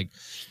just like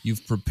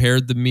you've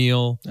prepared the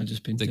meal. I've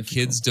just been The difficult.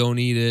 kids don't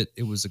eat it.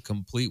 It was a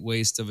complete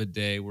waste of a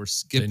day. We're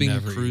skipping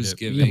never eat cruise it.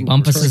 giving.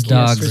 Bumpus's Turkey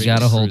dogs yesterday.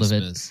 got a hold of it.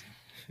 Christmas.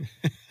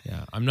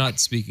 Yeah, I'm not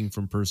speaking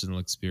from personal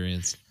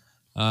experience.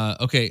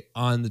 Okay,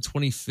 on the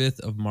 25th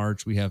of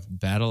March, we have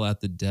Battle at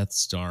the Death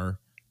Star.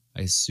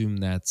 I assume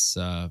that's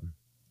Boom,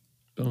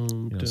 you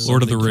know, dun,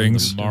 Lord of the something from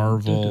Rings.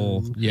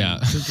 Marvel. dun, dun, Yeah.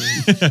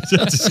 dun,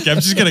 dun.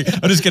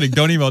 I'm just kidding.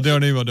 Don't email.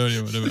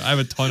 I have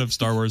a ton of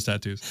Star Wars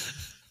tattoos.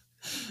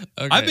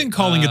 Okay, I've been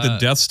calling it the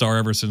Death Star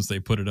ever since they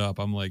put it up.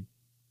 I'm like,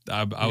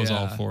 I was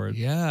all for it.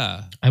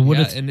 Yeah, I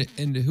would've-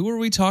 And who were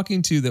we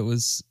talking to that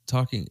was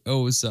talking?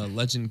 Oh, it was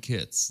Legend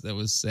Kits that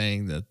was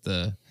saying that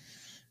the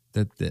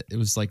it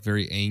was like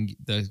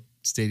the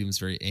stadium was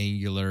very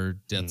angular,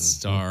 Death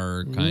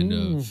Star kind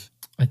of.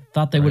 I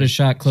thought they would have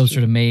shot closer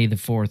to May the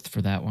 4th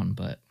for that one,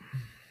 but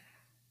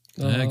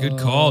Yeah, good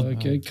call.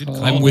 Good Good call.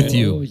 call. I'm with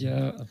you. Oh,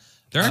 yeah.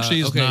 There actually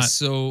is okay, not.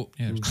 so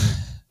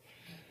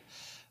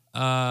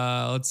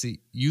Yeah, let's see,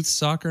 youth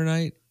soccer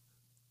night.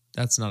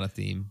 That's not a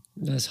theme.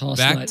 That's Hoss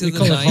Back night. to We the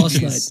call it Hoss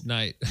 90s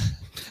night.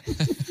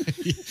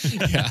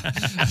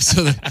 Yeah.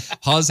 So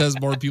Haas has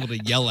more people to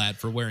yell at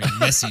for wearing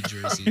messy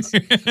jerseys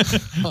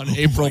on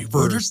April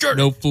 1st.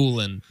 No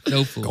fooling.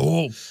 No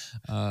fooling.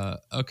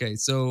 Okay,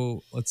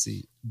 so let's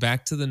see.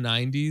 Back to the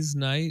 90s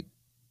night.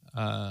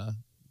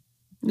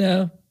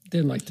 No,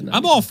 didn't like the 90s.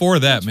 I'm all for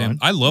that, man. fine.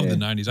 I love Yeah. the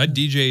 90s. I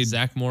DJ'd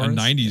Zach a Morris.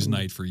 90s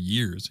night for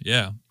years.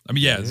 Yeah. I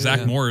mean,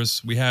 Zach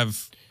Morris. We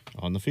have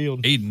On the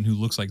field. Aiden who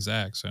looks like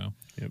Zach. So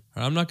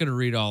I'm not going to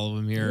read all of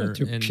them here. Went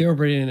through And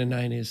puberty in the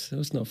 90s. It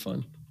was no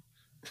fun.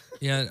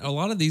 yeah, a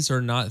lot of these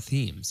are not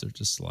themes. They're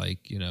just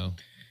like, you know,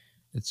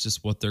 it's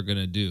just what they're going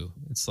to do.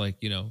 It's like,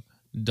 you know,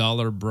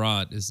 Dollar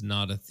Brat is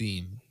not a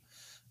theme.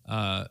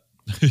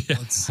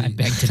 Let's see. I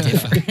beg to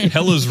differ.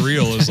 hell is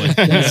real is like,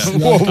 That's yeah.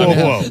 not gonna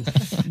Whoa.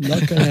 happen.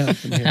 Not gonna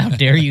happen here. How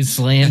dare you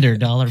slander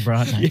Dollar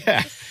Broad Night?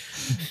 Yeah.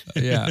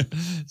 Yeah,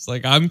 it's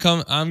like I'm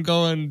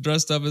going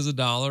dressed up as a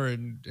dollar,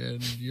 and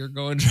you're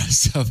going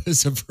dressed up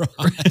as a broad.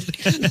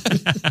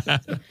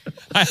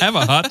 I have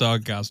a hot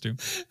dog costume.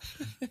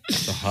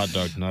 It's a hot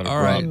dog, not a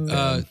All right.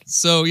 brat.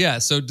 So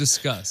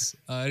discuss.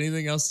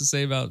 Anything else to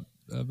say about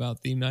about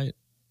theme night?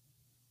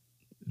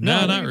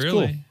 No, not it's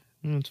really.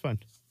 Cool. It's fine.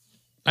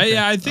 Okay.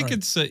 I think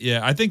it's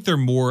I think they're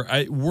more.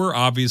 We're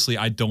obviously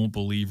I don't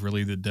believe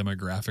really the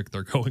demographic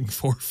they're going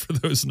for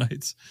those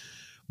nights,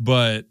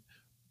 but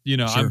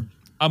Sure.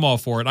 I'm all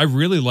for it. I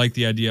really like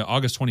the idea.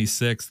 August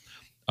 26th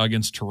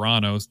against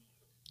Toronto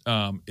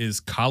is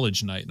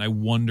college night, and I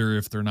wonder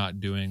if they're not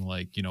doing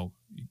like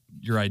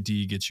your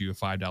ID gets you a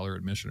 $5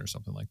 admission or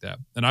something like that.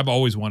 And I've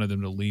always wanted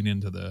them to lean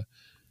into the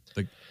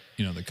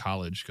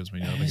college because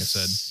like I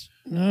said.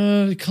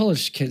 No,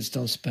 college kids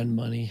don't spend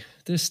money.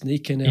 They're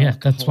sneaking Yeah,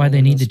 that's why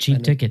they need the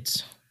cheap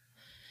tickets.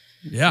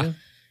 Yeah.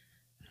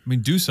 I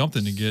mean, do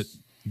something to get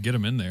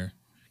them in there.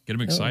 Get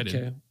them excited.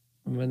 Okay.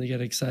 And when they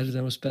get excited,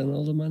 then we're spending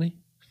all the money.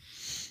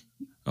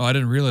 Oh, I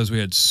didn't realize we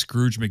had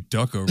Scrooge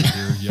McDuck over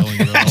here yelling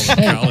at all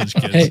the college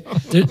kids.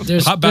 Hey,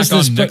 there's Hop back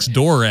on Next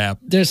Door app.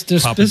 There's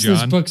Papa business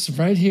John. books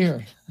right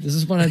here. This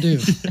is what I do.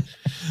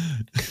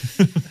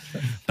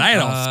 They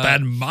don't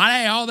spend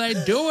money. All they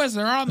do is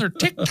they're on their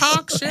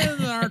TikToks and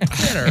their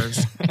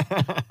Twitters.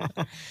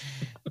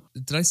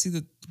 Did I see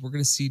that we're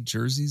going to see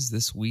jerseys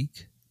this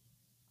week?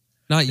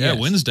 Not Yeah,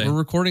 yet. Wednesday. We're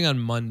recording on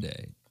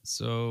Monday.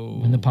 So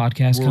When the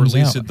podcast We'll comes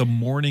release out. it the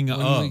morning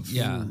of.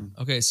 yeah.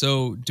 Okay.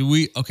 So do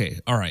we? Okay.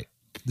 All right.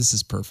 This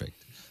is perfect.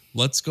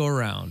 Let's go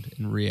around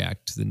and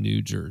react to the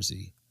new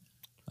jersey,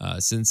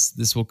 since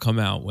this will come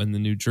out when the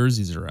new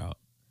jerseys are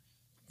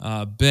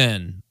out.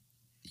 Ben,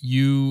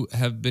 you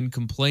have been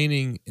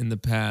complaining in the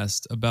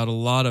past about a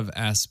lot of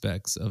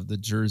aspects of the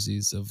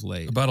jerseys of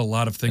late. About a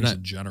lot of things And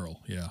in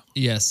general. Yeah.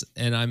 Yes,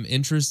 and I'm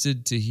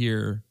interested to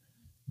hear,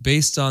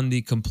 based on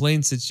the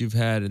complaints that you've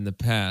had in the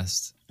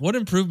past, what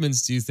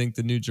improvements do you think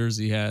the new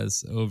jersey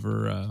has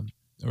over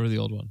the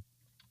old one?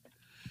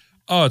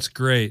 Oh, it's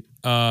great.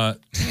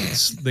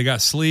 They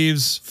got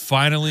sleeves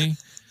finally.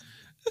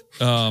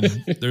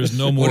 There's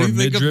no more What do you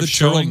think of midriff the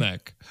showing. turtleneck?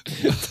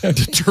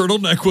 The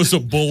turtleneck was a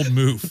bold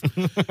move,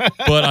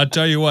 but I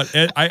tell you what,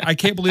 I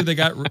can't believe they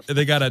got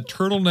a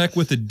turtleneck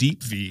with a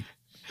deep V,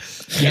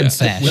 And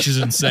sash. which is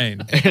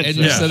insane. And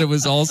you said it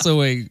was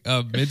also a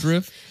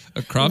midriff,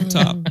 a crop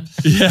top.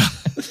 Yeah,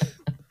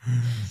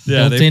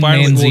 yeah. They Built-in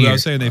finally. man's Well, I ear.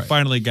 was saying they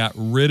finally got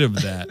rid of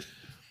that.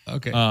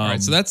 Okay, all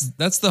right. So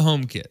that's the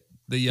home kit,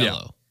 the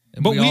yellow.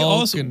 And But we all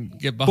also- can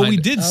get But behind we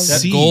it. did That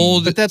see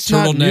gold But that's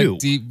not turtleneck new.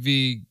 deep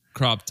V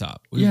crop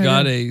top. We've Yeah,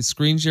 got yeah. a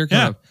screen share Yeah.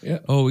 kind of. Yeah.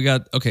 Oh, we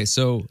got okay.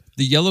 So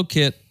the yellow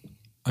kit,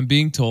 I'm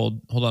being told.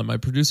 Hold on, my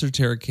producer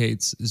Tara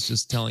Cates is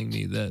just telling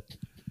me that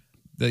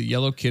the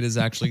yellow kit is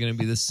actually going to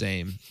be the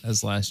same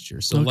as last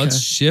year. So Okay. let's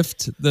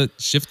shift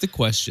the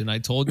question. I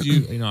told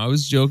you, I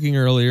was joking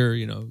earlier.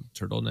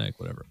 Turtleneck,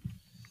 whatever.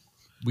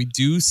 We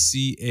do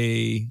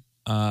see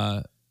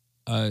a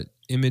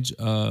image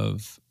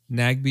of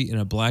Nagby in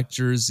a black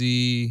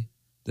jersey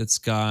that's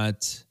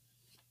got.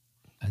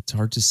 It's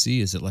hard to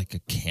see. Is it like a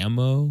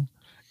camo?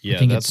 Yeah,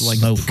 think that's it's Like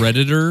Smoke.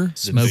 Predator?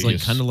 Smoke. It's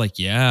like kind of like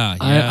yeah.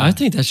 I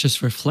think that's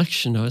just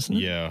reflection, though, isn't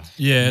it? yeah.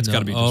 Yeah, it's No. got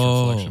to be just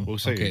Oh. reflection.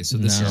 Looks like Okay, a so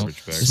this No.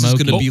 garbage bag. This Smoke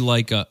is going to and- be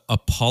like a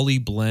poly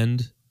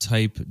blend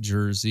type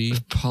jersey.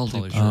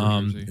 Poly.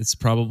 Jersey. It's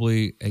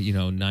probably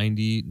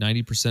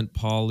 90%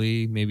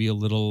 poly, maybe a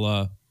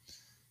little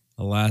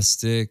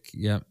elastic.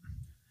 Yeah.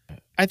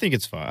 I think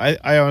it's fine.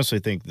 I honestly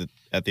think that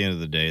at the end of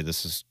the day,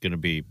 this is going to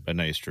be a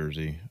nice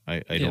jersey. I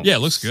don't Yeah, it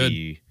looks good.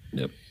 see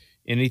Yep.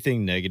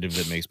 anything negative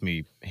that makes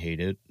me hate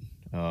it.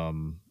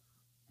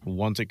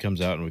 Once it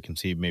comes out and we can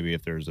see maybe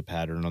if there's a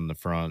pattern on the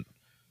front,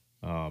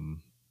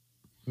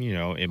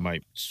 it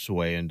might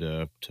sway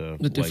into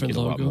like different it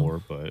a lot logo.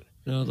 more. But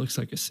No, it looks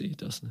like a C,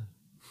 doesn't it?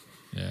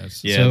 Yeah,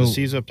 it's, yeah, So- the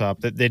C's up top.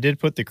 They did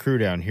put the crew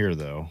down here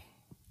though,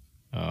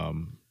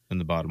 in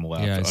the bottom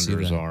left Yeah, I see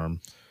under his that. arm.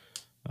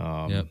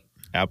 Yep.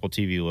 Apple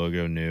TV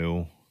logo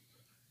new,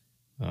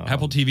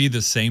 Apple TV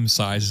the same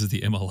size as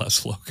the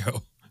MLS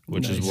logo.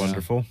 which is Nice.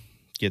 wonderful.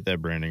 Get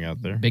that branding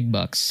out there. Big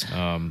bucks.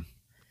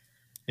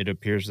 It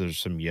appears there's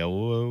some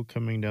yellow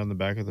coming down the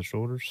back of the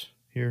shoulders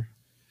here.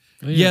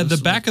 Oh, Yeah, the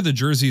this back of the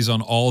jerseys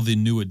on all the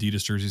new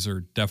Adidas jerseys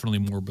are definitely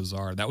more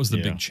bizarre. That was the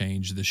Yeah. big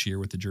change this year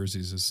with the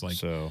jerseys. Is like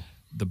So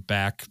the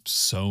back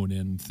sewn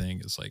in thing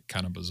is like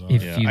kind of bizarre.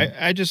 If yeah, you-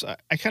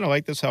 I kind of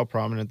like this how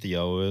prominent the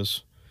yellow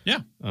is.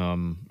 Yeah.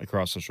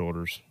 Across the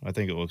shoulders. I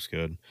think it looks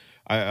good.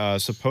 I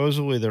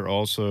supposedly they're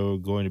also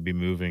going to be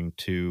moving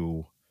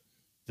to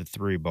the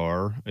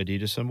 3-bar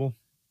Adidas symbol.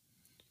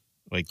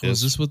 Like Oh, this.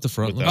 is this what the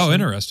front with looks that- Oh,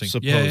 interesting.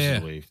 Yeah, yeah, yeah.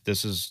 Supposedly,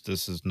 this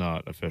is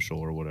not official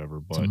or whatever,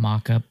 It's a but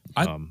mock-up.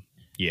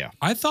 yeah.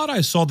 I thought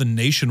I saw the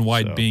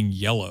nationwide So- being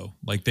yellow.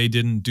 Like they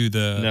didn't do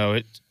the.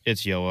 No,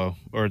 it's yellow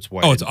or it's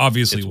white. Oh, it's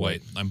obviously It's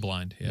white. I'm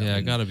blind. Yeah.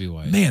 Yeah, gotta be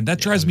white. Man, that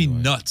drives me gotta be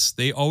white. nuts.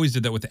 They always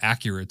did that with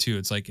Acura too.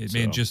 It's like, man,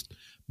 So- just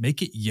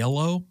make it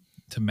yellow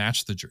to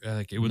match the.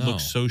 Like it would No. look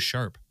so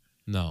sharp.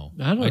 No.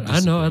 I know. I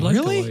disagree. like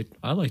Really? the white.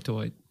 I like the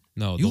white.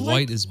 No, You the like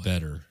white the is white.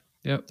 better.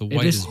 Yep. The It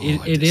white is. is-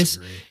 It, I it is.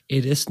 disagree.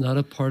 It is not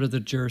a part of the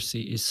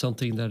jersey. It's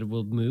something that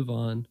will move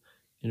on,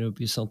 and it'll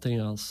be something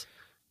else.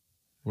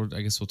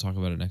 I guess we'll talk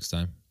about it next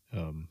time.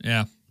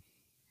 Yeah.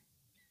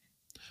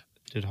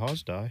 Did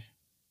Hawes die?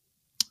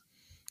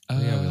 Oh,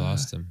 yeah, we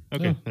lost him.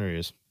 Okay, there he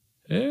is.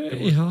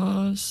 Hey,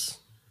 Haas.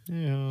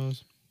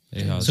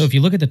 So if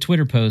you look at the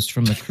Twitter post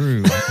from the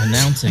crew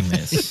announcing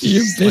this,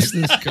 Your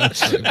business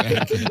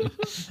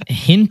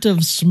hint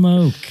of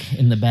smoke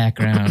in the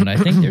background. I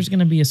think there's going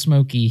to be a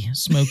smoky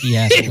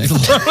aspect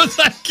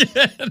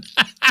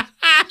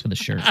to the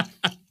shirt.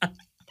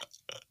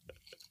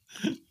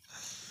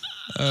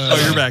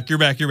 Oh, you're back. You're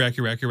back.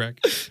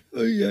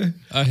 Oh, yeah.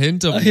 A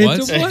hint of what?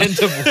 A hint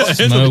of what?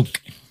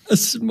 Smoke. A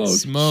smoke.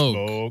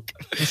 Smoke.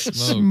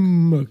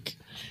 Smoke.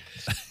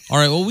 All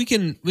right. Well, we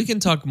can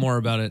talk more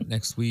about it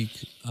next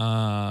week.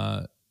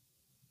 We'll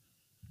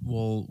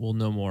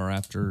know more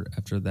after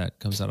that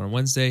comes out on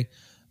Wednesday.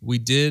 We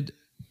did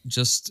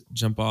just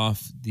jump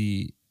off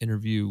the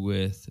interview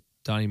with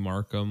Donnie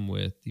Markham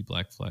with the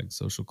Black Flag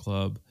Social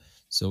Club,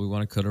 so we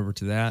want to cut over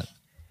to that.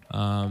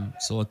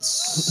 So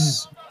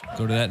let's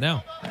go to that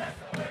now.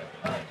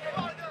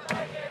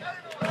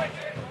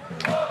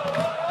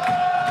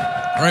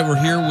 All right,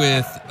 we're here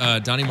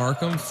with Donnie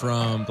Markham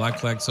from Black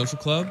Flag Social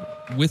Club.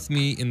 With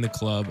me in the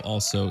club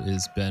also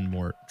is Ben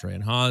Mort, Dre,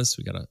 and Haas.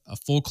 We got a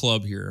full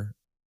club here.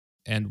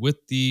 And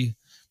with the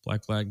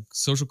Black Flag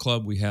Social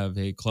Club, we have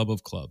a club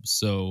of clubs.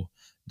 So,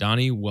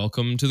 Donnie,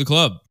 welcome to the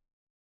club.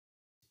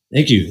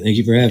 Thank you. Thank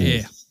you for having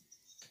me.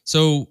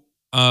 So,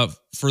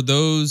 for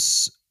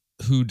those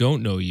who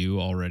don't know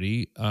you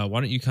already, why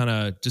don't you kind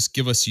of just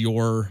give us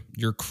your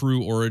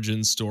crew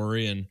origin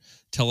story and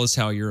tell us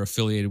how you're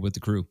affiliated with the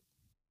crew?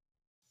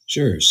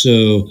 Sure.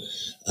 So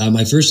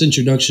my first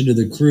introduction to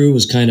the crew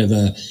was kind of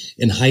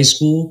in high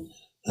school.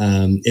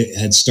 It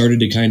had started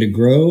to kind of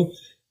grow,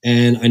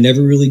 and I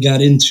never really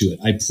got into it.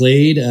 I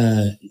played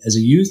as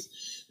a youth,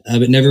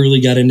 but never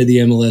really got into the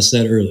MLS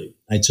that early.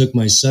 I took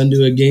my son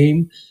to a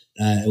game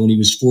when he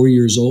was 4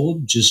 years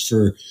old, just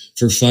for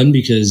fun,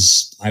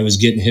 because I was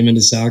getting him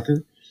into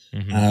soccer.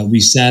 Mm-hmm. We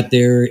sat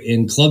there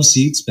in club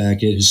seats back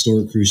at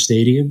Historic Crew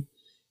Stadium,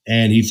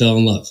 and he fell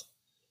in love.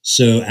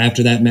 So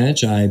after that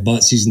match, I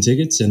bought season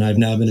tickets, and I've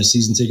now been a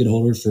season ticket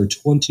holder for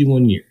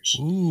 21 years.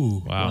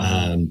 Ooh,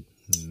 wow.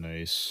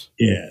 Nice.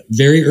 Yeah.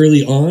 Very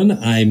early on,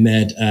 I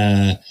met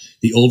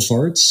the Old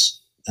Farts,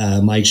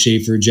 Mike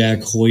Schaefer,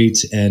 Jack Hoyt,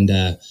 and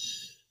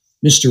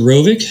Mr.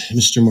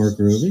 Mark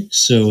Rovic.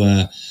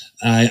 So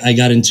I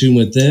got in tune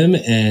with them,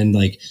 and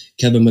like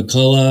Kevin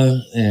McCullough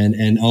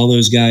and all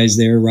those guys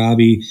there,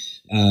 Robbie,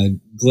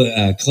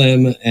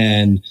 Clem,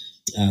 and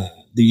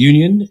the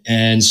Union,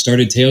 and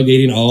started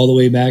tailgating all the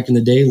way back in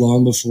the day,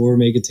 long before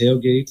Make a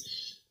Tailgate,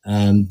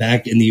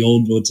 back in the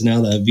old, what's now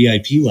the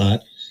VIP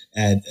lot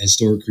at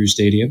Historic Crew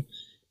Stadium.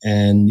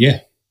 And yeah,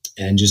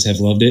 and just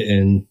have loved it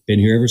and been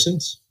here ever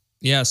since.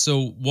 Yeah.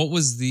 So what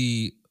was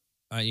the,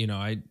 I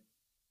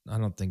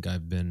don't think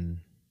I've been,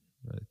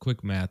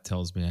 quick math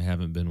tells me I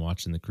haven't been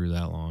watching the crew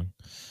that long.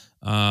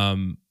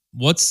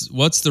 What's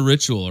the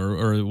ritual,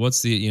 or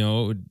what's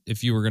the,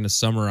 if you were going to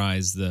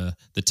summarize the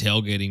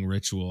tailgating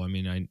ritual? I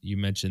mean, you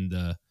mentioned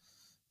the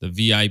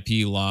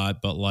VIP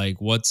lot, but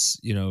like, what's,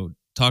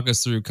 talk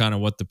us through kind of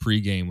what the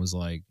pregame was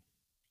like.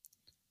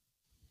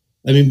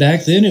 I mean,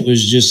 back then it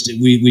was just,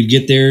 we'd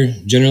get there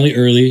generally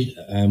early,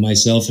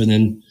 myself and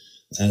then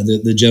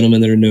the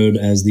gentlemen that are known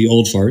as the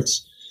Old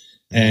Farts,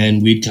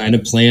 and we'd kind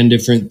of plan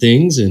different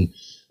things, and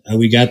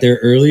we got there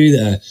early.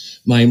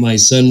 My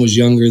son was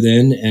younger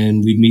then,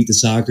 and we'd meet the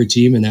soccer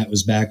team, and that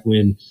was back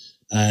when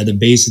the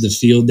base of the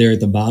field there at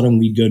the bottom,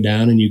 we'd go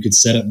down and you could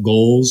set up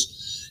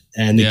goals,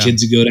 and the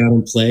kids would go down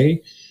and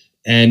play,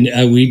 and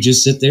we'd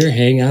just sit there,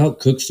 hang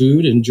out, cook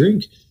food, and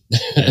drink.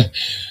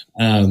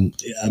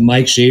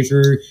 Mike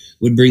Schaefer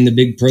would bring the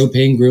big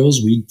propane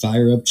grills. We'd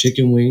fire up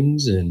chicken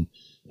wings and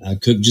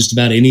cook just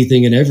about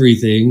anything and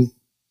everything,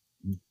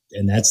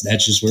 and that's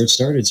just where it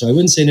started. So I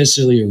wouldn't say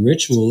necessarily a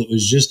ritual. It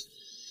was just,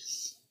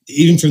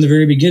 even from the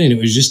very beginning, it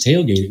was just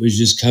tailgate. It was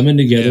just coming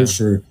together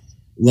for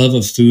love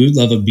of food,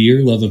 love of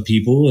beer, love of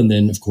people, and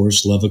then, of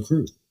course, love of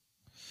crew.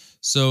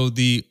 So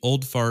the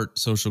Old Fart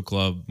Social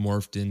Club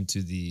morphed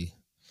into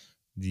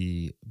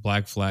the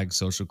Black Flag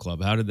Social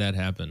Club. How did that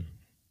happen?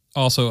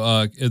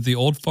 Also, is the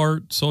Old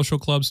Fart Social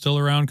Club still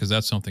around? Because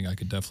that's something I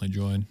could definitely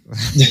join.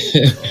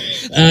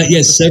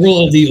 Yes,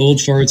 several of the Old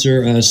Farts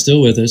are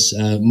still with us.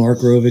 Mark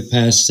Rovic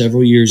passed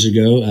several years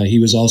ago. He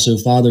was also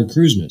Father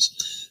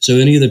Christmas. So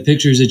any of the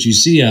pictures that you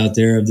see out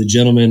there of the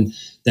gentleman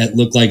that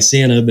looked like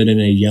Santa but in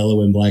a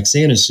yellow and black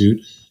Santa suit,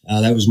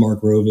 that was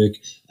Mark Rovic,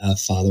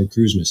 Father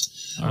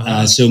Christmas.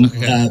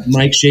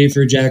 Mike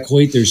Schaefer, Jack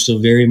Hoyt, they're still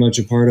very much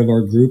a part of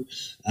our group.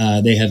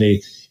 They have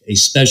a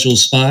special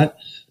spot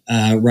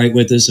right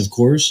with us, of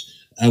course.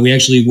 We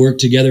actually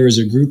worked together as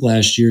a group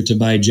last year to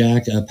buy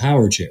Jack a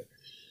power chair.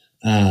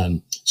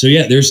 So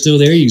yeah, they're still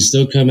there. You can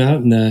still come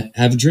out and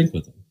have a drink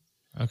with them.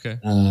 Okay.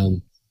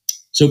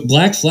 So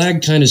Black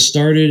Flag kind of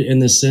started in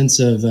the sense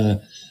of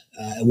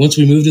once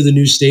we moved to the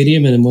new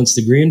stadium, and then once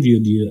the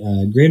Grandview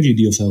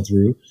deal fell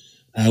through,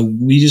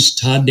 we just,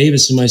 Todd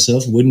Davis and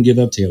myself, wouldn't give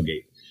up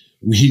tailgate.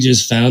 We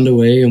just found a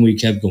way, and we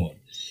kept going.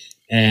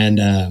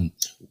 And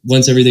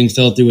once everything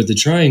fell through with the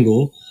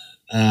Triangle,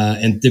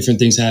 and different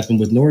things happened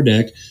with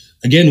Nordec,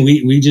 again,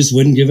 we just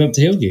wouldn't give up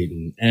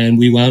tailgating, and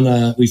we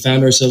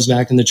found ourselves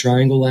back in the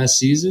Triangle last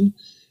season,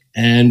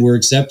 and were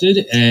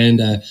accepted,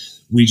 and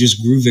we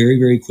just grew very,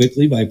 very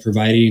quickly by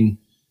providing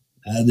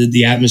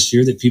the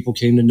atmosphere that people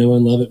came to know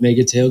and love at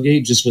Mega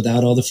Tailgate, just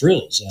without all the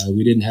frills.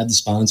 We didn't have the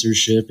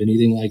sponsorship,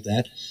 anything like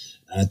that.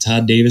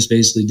 Todd Davis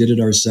basically did it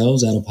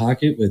ourselves out of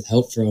pocket with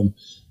help from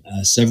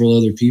several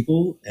other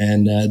people,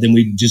 and then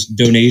we just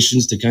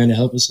donations to kind of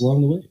help us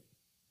along the way.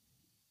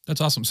 That's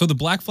awesome. So the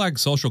Black Flag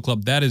Social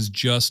Club, that is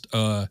just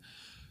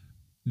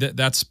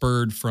that's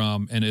spurred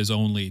from and is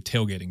only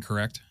tailgating,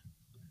 correct?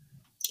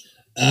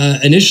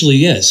 Initially,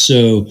 yes.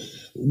 So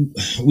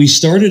we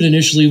started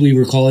initially, we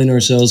were calling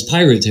ourselves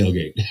Pirate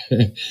Tailgate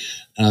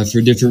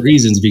for different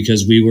reasons,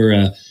 because we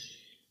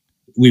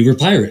were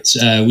pirates.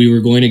 We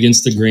were going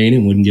against the grain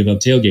and wouldn't give up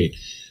tailgate.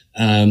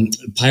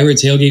 Pirate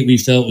Tailgate, we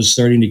felt, was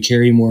starting to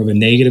carry more of a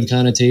negative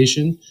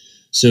connotation.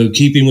 So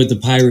keeping with the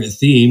pirate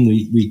theme,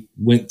 we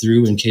went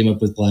through and came up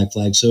with Black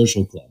Flag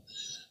Social Club.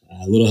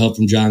 A little help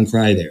from John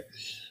Cry there.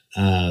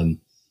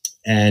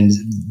 And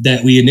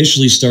that we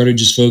initially started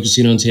just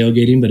focusing on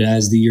tailgating, but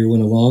as the year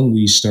went along,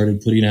 we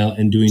started putting out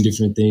and doing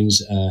different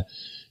things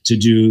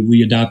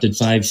we adopted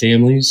 5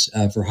 families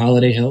for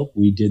holiday help.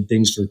 We did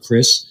things for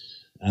Chris.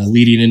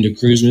 Leading into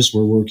Christmas,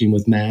 we're working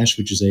with MASH,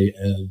 which is a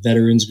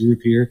veterans group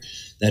here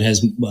that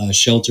has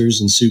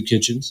shelters and soup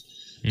kitchens.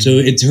 Mm-hmm. So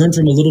it turned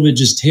from a little bit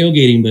just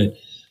tailgating, but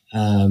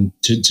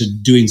to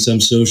doing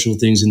some social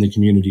things in the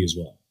community as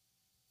well.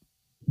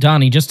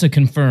 Donnie, just to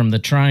confirm, the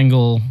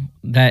Triangle,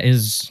 that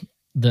is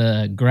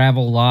the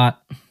gravel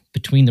lot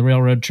between the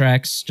railroad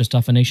tracks, just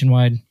off of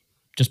Nationwide,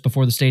 just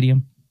before the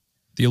stadium?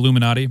 The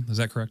Illuminati, is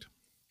that correct?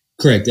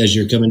 Correct. As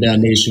you're coming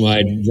down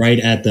Nationwide, right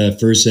at the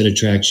first set of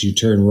tracks, you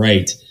turn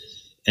right,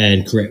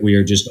 and correct, we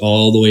are just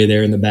all the way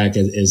there in the back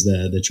is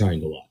the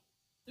Triangle lot.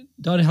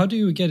 Donnie, how do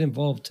you get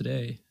involved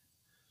today?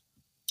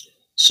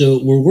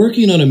 So we're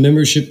working on a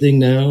membership thing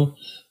now.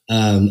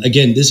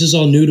 Again, this is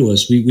all new to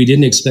us. We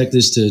didn't expect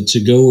this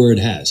to go where it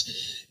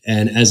has.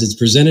 And as it's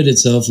presented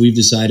itself, we've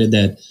decided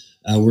that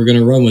we're going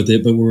to run with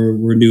it, but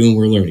we're new and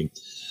we're learning.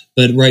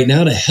 But right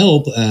now, to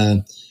help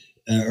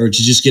or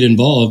to just get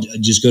involved,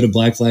 just go to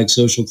Black Flag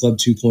Social Club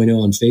 2.0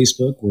 on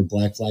Facebook. We're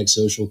Black Flag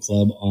Social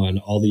Club on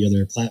all the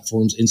other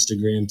platforms,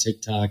 Instagram,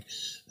 TikTok,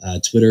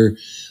 Twitter.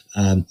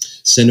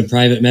 Send a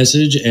private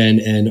message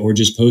and or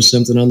just post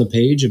something on the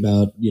page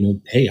about,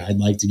 hey, I'd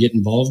like to get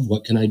involved.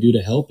 What can I do to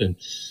help? And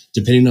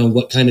depending on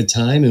what kind of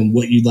time and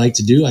what you'd like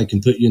to do, I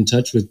can put you in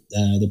touch with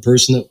the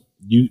person that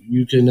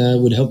you can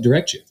would help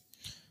direct you.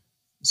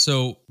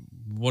 So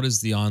what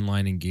is the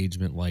online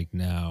engagement like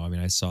now? I mean,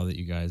 I saw that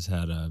you guys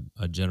had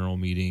a general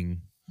meeting.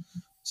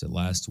 Was it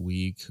last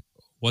week?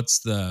 What's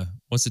the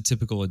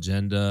typical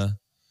agenda?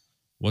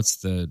 What's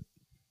the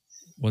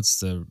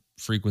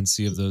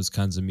frequency of those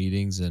kinds of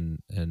meetings, and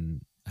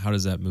how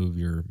does that move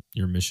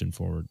your mission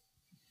forward?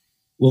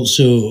 Well,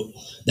 so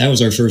that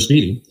was our first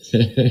meeting.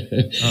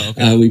 Oh,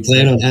 okay. We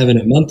plan on having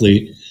it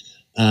monthly.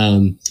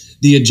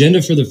 The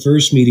agenda for the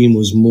first meeting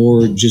was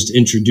more just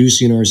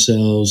introducing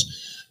ourselves.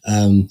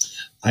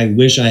 I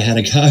wish I had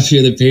a copy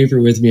of the paper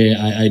with me.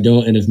 I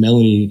don't. And if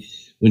Melanie,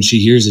 when she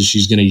hears it,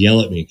 she's going to yell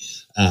at me.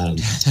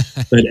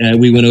 But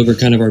we went over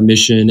kind of our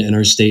mission and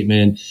our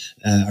statement,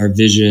 our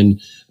vision.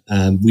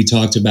 We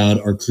talked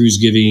about our cruise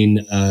giving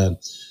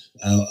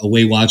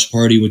away watch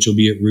party, which will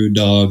be at Rude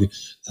Dog.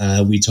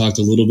 We talked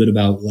a little bit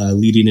about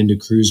leading into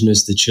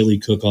Cruisemas, the chili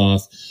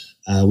cook-off.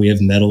 We have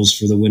medals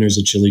for the winners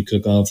of chili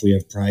cook-off. We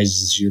have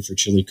prizes this year for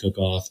chili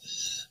cook-off.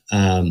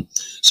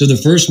 So the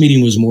first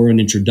meeting was more an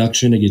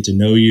introduction to get to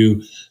know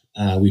you.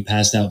 We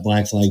passed out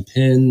Black Flag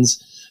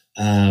pins,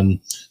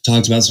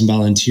 talked about some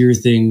volunteer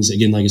things.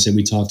 Again, like I said,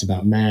 we talked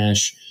about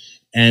MASH,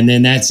 and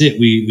then that's it.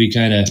 We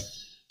kind of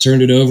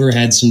turned it over,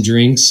 had some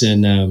drinks,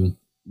 and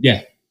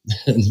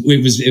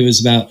it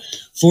was about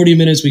 40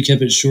 minutes. We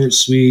kept it short,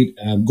 sweet.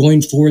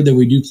 Going forward, that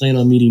we do plan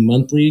on meeting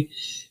monthly,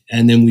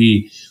 and then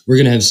we're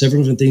going to have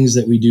several different things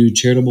that we do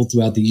charitable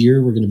throughout the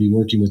year. We're going to be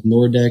working with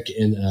Nordec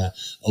and a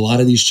lot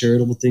of these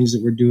charitable things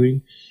that we're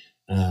doing.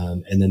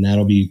 And then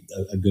that'll be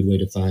a good way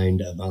to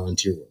find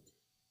volunteer work.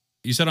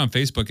 You said on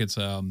Facebook it's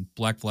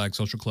Black Flag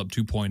Social Club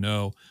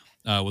 2.0.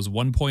 Was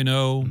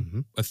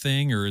 1.0 a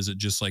thing, or is it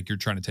just like you're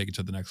trying to take it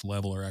to the next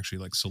level, or actually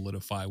like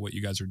solidify what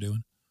you guys are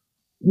doing?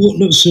 Well,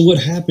 no. So what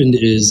happened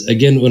is,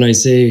 again, when I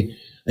said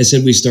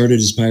we started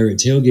as Pirate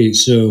Tailgate.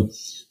 So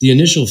the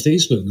initial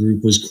Facebook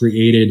group was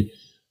created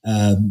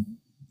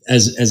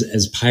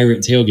as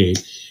Pirate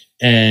Tailgate.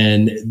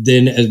 And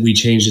then as we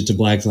changed it to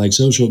Black Flag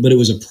Social, but it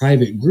was a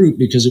private group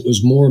because it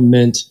was more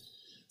meant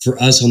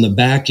for us on the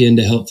back end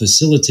to help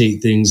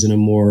facilitate things in a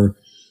more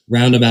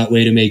roundabout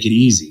way to make it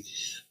easy.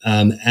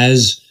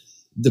 As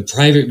the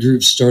private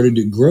group started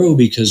to grow,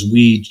 because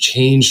we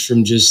changed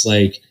from just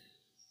like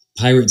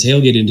Pirate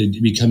Tailgate into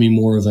becoming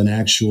more of an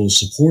actual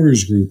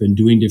supporters group and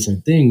doing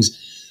different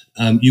things,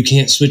 you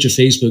can't switch a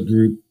Facebook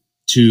group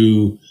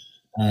to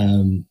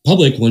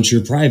public once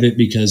you're private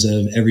because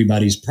of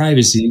everybody's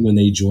privacy when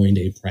they joined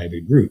a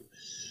private group.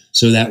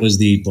 So that was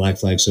the Black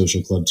Flag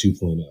Social Club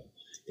 2.0.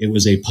 it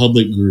was a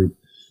public group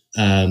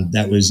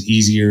that was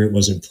easier. It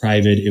wasn't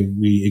private.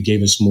 It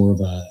gave us more of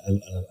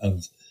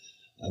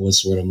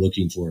what's the word I'm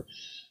looking for?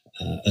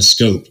 A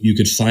scope. You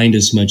could find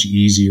us much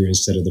easier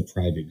instead of the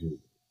private group.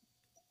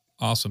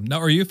 Awesome. Now,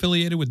 are you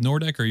affiliated with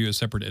Nordic, or are you a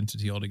separate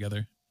entity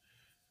altogether?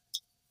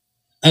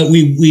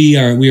 We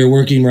are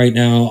working right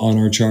now on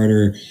our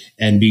charter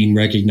and being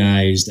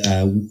recognized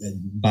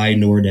by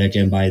Nordic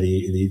and by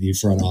the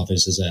front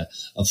office as a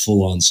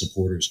full-on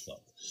supporters club.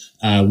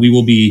 We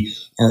will be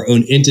our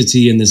own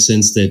entity in the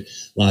sense that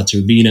La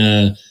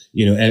Turbina,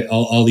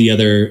 all the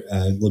other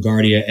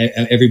LaGuardia,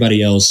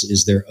 everybody else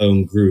is their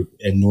own group,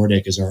 and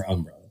Nordic is our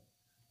umbrella.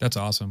 That's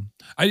awesome.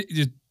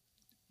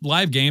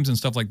 Live games and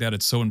stuff like that,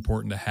 it's so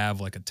important to have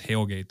like a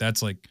tailgate.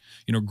 That's like,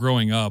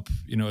 growing up,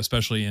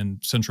 especially in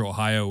Central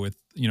Ohio with,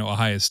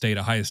 Ohio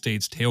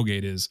State's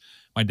tailgate is,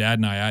 my dad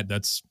and I,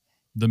 that's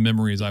the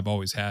memories I've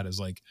always had, is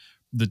like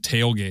the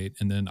tailgate.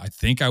 And then I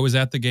think I was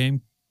at the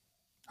game,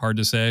 hard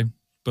to say,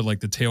 but like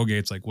the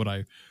tailgate's like what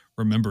I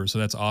remember. So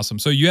that's awesome.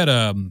 So you had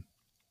a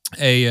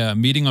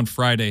meeting on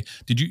Friday.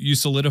 Did you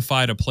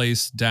solidified a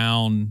place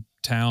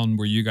downtown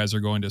where you guys are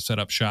going to set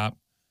up shop?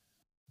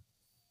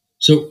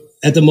 So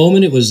at the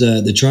moment, it was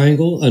the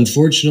Triangle.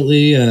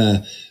 Unfortunately,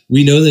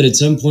 we know that at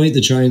some point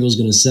the Triangle is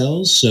going to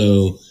sell.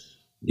 So,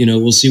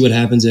 we'll see what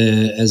happens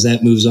as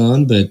that moves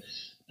on. But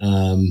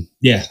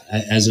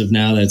as of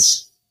now,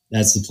 that's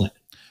the plan.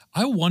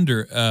 I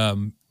wonder,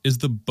 is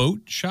the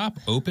boat shop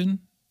open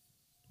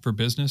for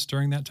business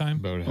during that time?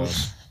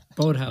 Boathouse.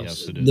 Boathouse.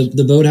 Yes, it is.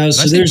 The boathouse.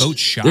 Did I say boat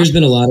shop? There's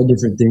been a lot of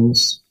different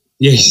things.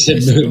 Yeah, you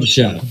said boat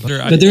shop.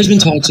 But there's been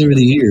talks over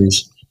the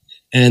years,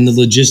 and the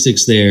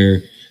logistics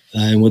there.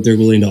 And what they're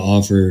willing to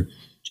offer,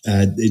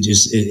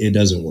 it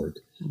doesn't work.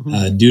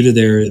 Mm-hmm. Due to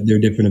their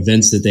different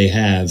events that they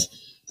have,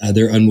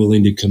 they're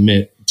unwilling to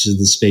commit to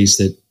the space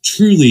that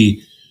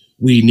truly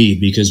we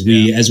need, because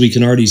as we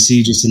can already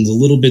see just in the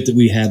little bit that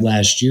we had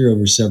last year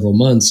over several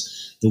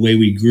months, the way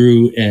we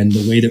grew and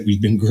the way that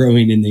we've been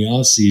growing in the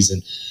off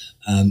season,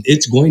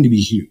 it's going to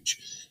be huge.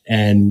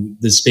 And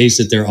the space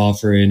that they're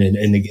offering and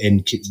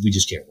we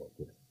just can't work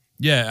with it.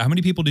 Yeah. How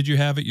many people did you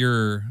have at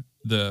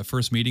the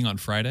first meeting on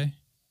Friday?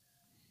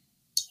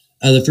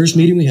 The first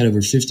meeting, we had over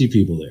 50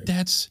 people there.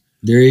 That's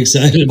very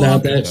excited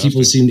about that.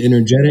 People seemed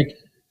energetic,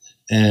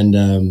 and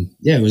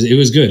it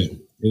was good.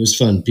 It was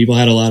fun. People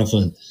had a lot of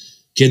fun.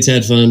 Kids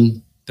had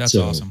fun. That's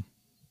awesome.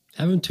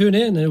 Have them tune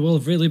in, and it will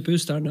really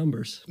boost our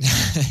numbers.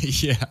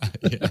 Yeah.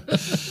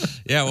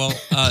 Well,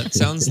 it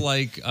sounds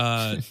like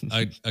a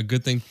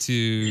good thing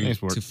to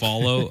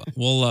follow.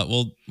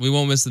 We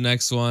won't miss the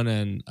next one,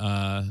 and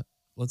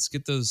let's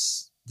get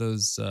those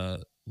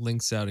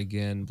links out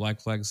again. Black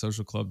Flag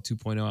Social Club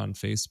 2.0 on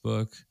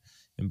Facebook,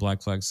 and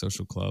Black Flag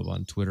Social Club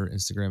on Twitter,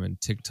 Instagram, and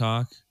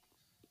TikTok.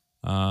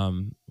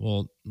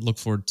 We'll look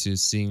forward to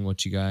seeing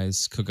what you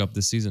guys cook up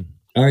this season.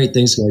 All right,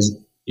 thanks guys.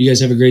 You guys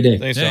have a great day.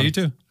 Thanks, Tom. You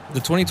too. The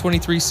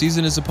 2023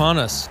 season is upon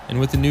us, and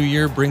with the new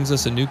year brings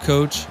us a new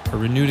coach, a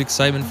renewed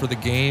excitement for the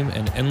game,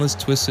 and endless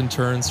twists and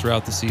turns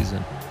throughout the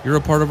season. You're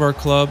a part of our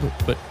club,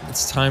 but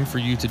it's time for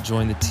you to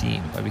join the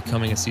team by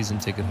becoming a season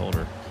ticket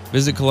holder.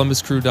 Visit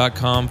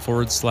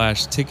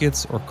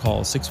columbuscrew.com/tickets or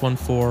call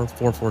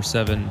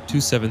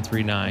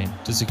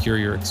 614-447-2739 to secure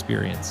your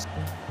experience.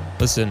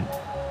 Listen,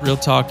 real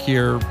talk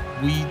here,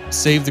 we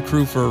save the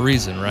Crew for a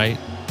reason, right?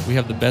 We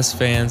have the best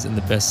fans in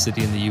the best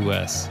city in the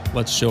U.S.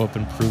 Let's show up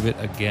and prove it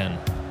again.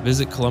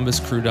 Visit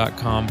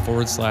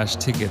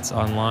columbuscrew.com/tickets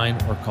online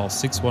or call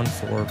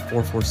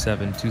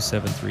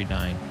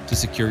 614-447-2739 to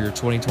secure your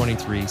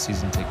 2023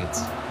 season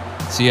tickets.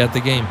 See you at the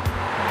game.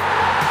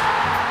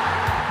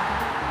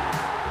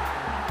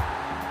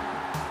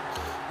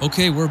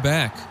 Okay, we're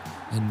back.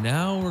 And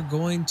now we're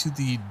going to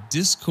the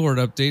Discord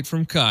update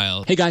from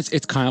Kyle. Hey guys,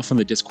 it's Kyle from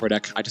the Discord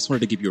deck. I just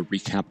wanted to give you a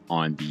recap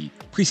on the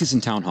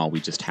preseason town hall we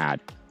just had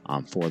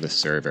for the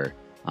server.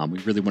 We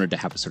really wanted to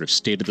have a sort of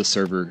state of the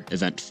server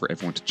event for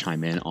everyone to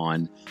chime in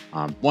on.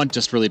 One,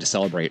 just really to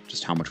celebrate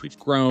just how much we've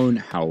grown,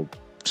 how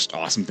just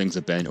awesome things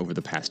have been over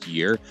the past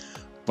year,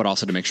 but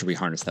also to make sure we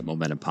harness that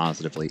momentum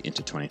positively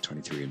into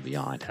 2023 and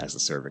beyond as the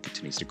server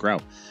continues to grow.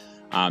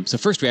 So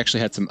first, we actually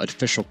had some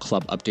official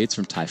club updates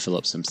from Ty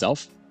Phillips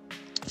himself.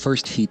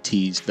 First, he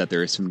teased that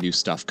there is some new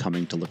stuff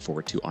coming to look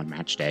forward to on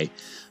match day.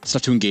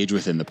 Stuff to engage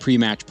with in the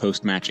pre-match,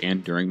 post-match,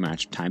 and during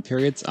match time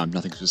periods.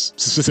 Nothing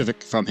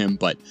specific from him,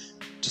 but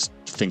just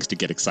things to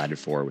get excited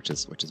for, which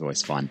is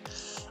always fun.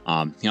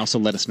 He also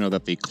let us know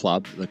that the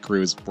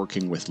crew is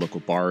working with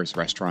local bars,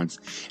 restaurants,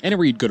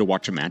 anywhere you'd go to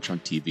watch a match on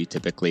TV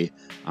typically.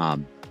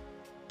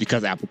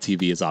 Because Apple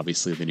TV is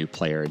obviously the new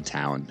player in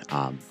town,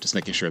 just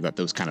making sure that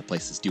those kind of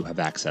places do have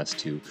access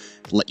to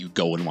let you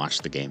go and watch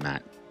the game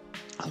at.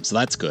 So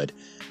that's good.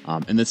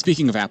 And then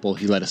speaking of Apple,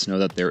 he let us know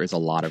that there is a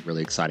lot of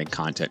really exciting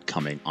content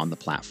coming on the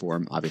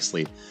platform.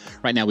 Obviously,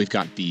 right now we've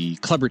got the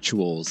club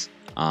rituals,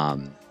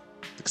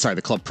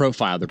 the club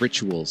profile, the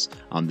rituals,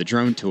 the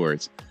drone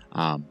tours.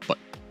 But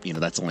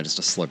that's only just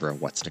a sliver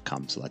of what's to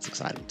come. So that's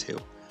exciting too.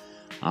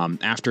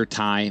 After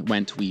Ty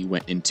we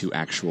went into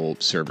actual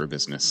server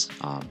business.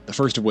 The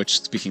first of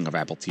which, speaking of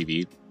Apple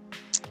TV,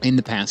 In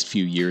the past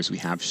few years, we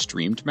have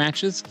streamed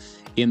matches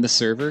in the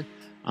server,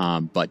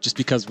 but just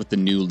because with the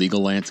new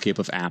legal landscape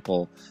of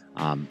Apple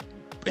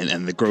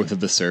and the growth of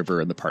the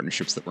server and the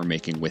partnerships that we're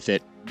making with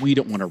it, we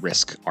don't want to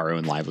risk our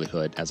own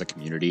livelihood as a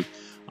community.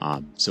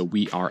 So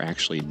we are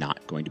actually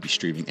not going to be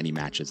streaming any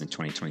matches in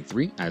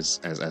 2023 as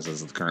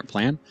is the current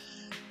plan.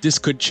 This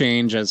could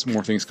change as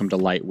more things come to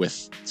light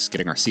with just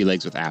getting our sea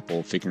legs with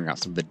Apple, figuring out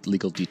some of the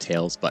legal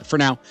details. But for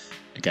now,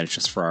 again, it's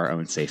just for our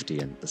own safety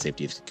and the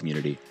safety of the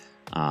community.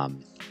 So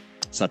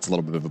that's a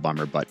little bit of a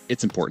bummer, but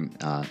it's important.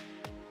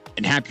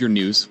 And happier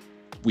news,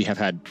 we have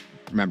had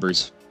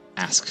members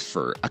ask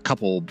for a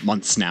couple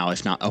months now,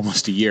 if not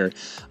almost a year,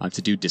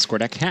 to do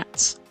Discord Deck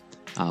hats.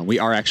 We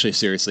are actually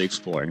seriously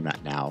exploring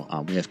that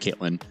now. We have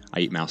Caitlin,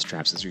 I Eat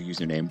Mousetraps as her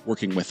username,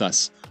 working with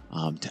us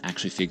to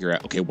actually figure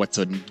out, okay, what's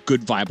a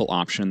good viable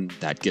option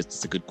that gets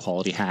us a good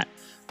quality hat,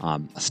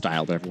 a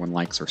style that everyone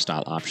likes, or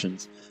style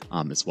options,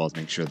 as well as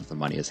make sure that the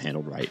money is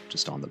handled right,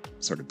 just on the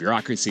sort of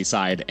bureaucracy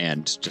side,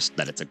 and just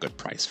that it's a good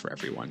price for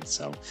everyone.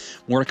 So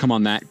more to come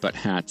on that, but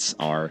hats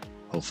are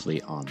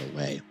hopefully on the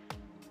way.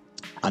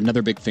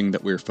 Another big thing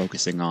that we're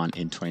focusing on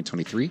in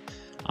 2023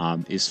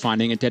 is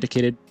finding a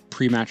dedicated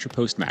pre-match or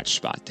post-match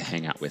spot to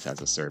hang out with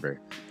as a server.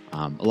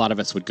 A lot of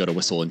us would go to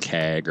Whistle and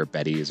Keg or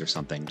Betty's or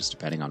something, just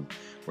depending on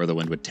where the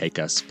wind would take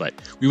us. But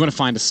we want to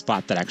find a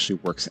spot that actually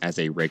works as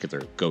a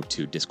regular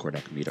go-to Discord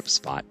Deck meetup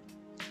spot.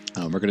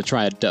 We're going to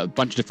try a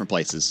bunch of different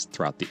places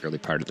throughout the early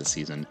part of the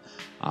season.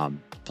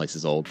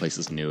 Places old,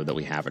 places new that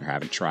we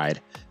haven't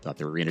tried throughout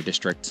the Arena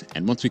District.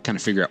 And once we kind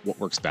of figure out what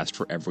works best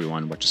for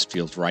everyone, what just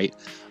feels right,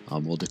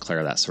 we'll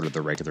declare that sort of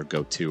the regular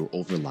go-to,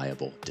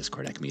 reliable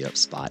Discord Deck meetup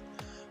spot.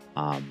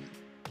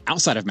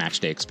 Outside of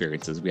match day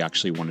experiences, we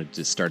actually wanted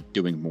to start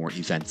doing more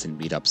events and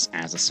meetups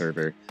as a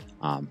server,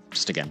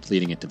 just again,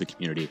 leading into the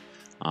community.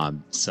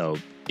 So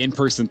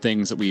in-person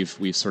things that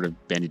we've sort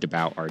of bandied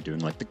about are doing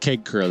like the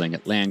keg curling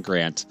at Land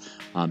Grant,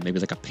 maybe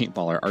like a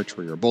paintball or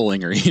archery or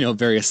bowling or,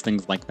 various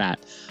things like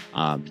that,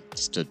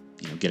 just to,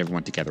 get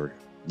everyone together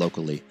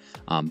locally.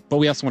 But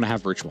we also want to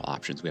have virtual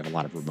options. We have a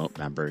lot of remote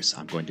members.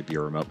 I'm going to be a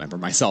remote member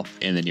myself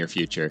in the near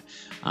future.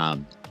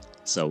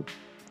 So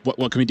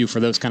what can we do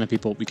for those kind of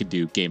people? We could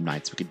do game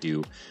nights. We could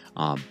do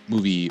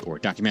movie or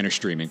documentary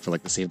streaming for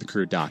like the Save the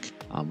Crew doc,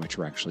 which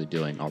we're actually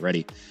doing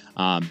already.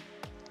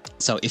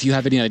 So if you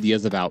have any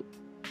ideas about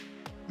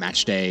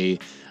match day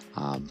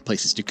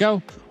places to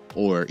go,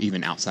 or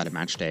even outside of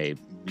match day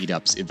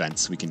meetups,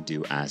 events we can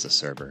do as a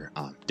server,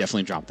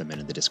 definitely drop them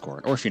in the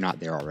Discord. Or if you're not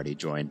there already,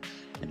 join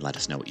and let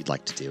us know what you'd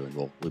like to do, and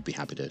we'll be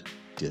happy to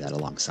do that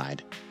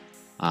alongside.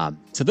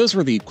 So those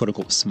were the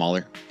quote-unquote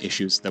smaller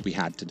issues that we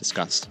had to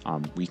discuss.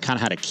 We kind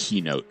of had a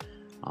keynote,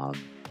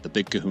 the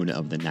big kahuna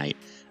of the night,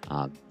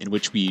 in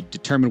which we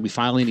determined we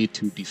finally need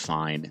to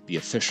define the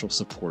official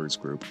supporters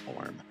group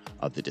arm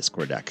of the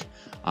Discord Deck.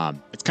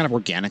 It's kind of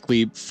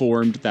organically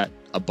formed that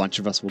a bunch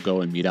of us will go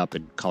and meet up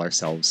and call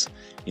ourselves,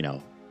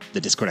 the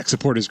Discord Deck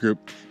supporters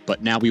group,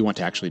 but now we want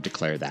to actually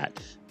declare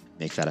that,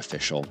 make that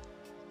official.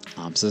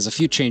 So there's a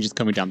few changes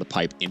coming down the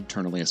pipe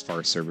internally as far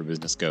as server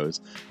business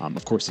goes.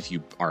 Of course, if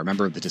you are a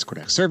member of the Discord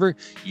Deck server,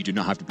 you do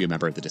not have to be a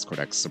member of the Discord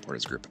Deck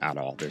supporters group at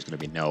all. There's going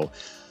to be no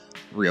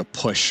real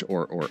push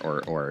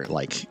or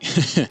like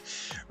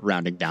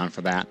rounding down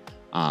for that.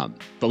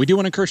 But we do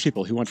want to encourage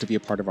people who want to be a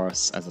part of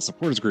us as a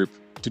supporters group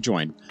to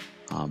join.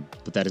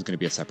 But that is going to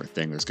be a separate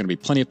thing. There's going to be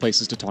plenty of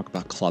places to talk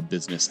about club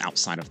business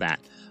outside of that.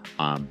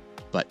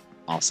 But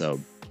also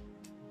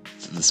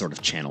the sort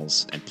of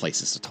channels and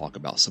places to talk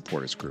about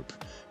supporters group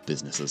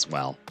business as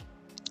well.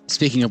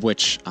 Speaking of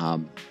which,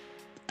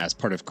 as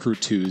part of Crew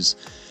 2's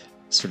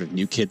sort of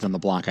new kids on the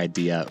block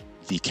idea,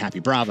 the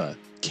Capybrava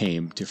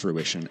came to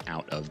fruition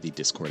out of the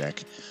Discord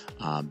Deck.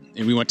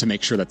 And we want to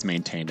make sure that's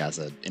maintained as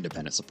an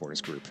independent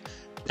supporters group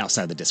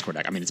outside the Discord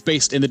Deck. I mean, it's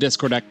based in the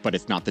Discord Deck, but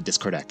it's not the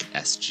Discord Deck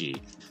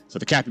SG. So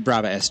the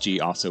Capybrava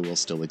SG also will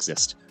still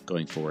exist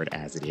going forward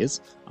as it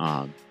is,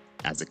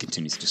 as it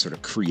continues to sort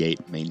of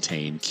create,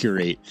 maintain,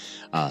 curate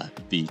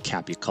the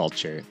Cappy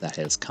culture that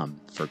has come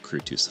for Crew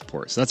 2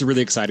 support. So that's a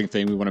really exciting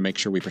thing. We want to make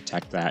sure we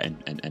protect that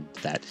and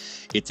that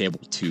it's able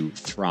to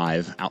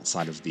thrive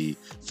outside of the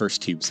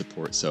first team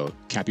support. So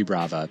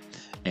Capybrava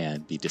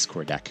and the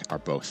Discord Deck are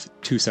both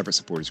two separate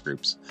supporters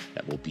groups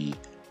that will be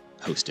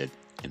hosted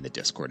in the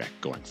Discord Deck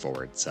going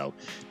forward. So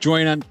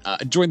join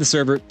the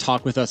server,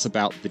 talk with us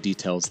about the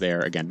details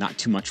there. Again, not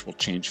too much will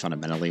change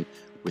fundamentally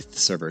with the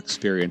server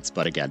experience,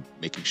 but again,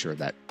 making sure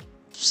that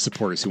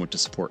supporters who want to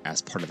support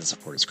as part of the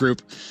supporters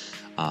group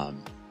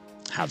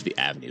have the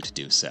avenue to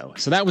do so.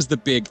 So that was the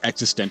big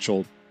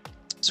existential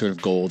sort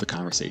of goal, the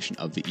conversation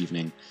of the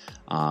evening.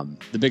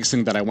 The biggest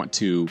thing that I want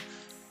to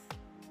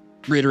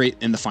reiterate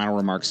in the final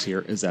remarks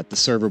here is that the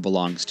server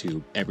belongs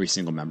to every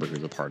single member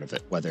who's a part of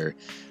it, whether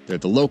they're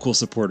the local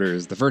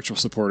supporters, the virtual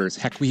supporters.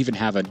 Heck, we even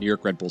have a New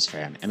York Red Bulls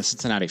fan and a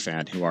Cincinnati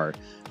fan who are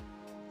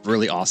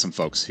really awesome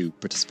folks who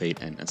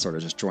participate and sort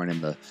of just join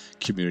in the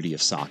community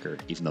of soccer,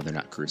 even though they're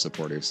not Crew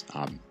supporters.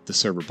 The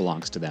server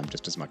belongs to them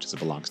just as much as it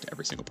belongs to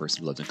every single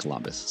person who lives in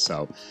Columbus.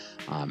 So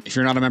if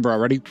you're not a member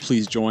already,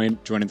 please join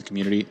in the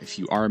community. If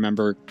you are a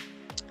member,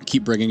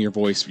 keep bringing your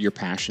voice, your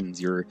passions,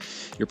 your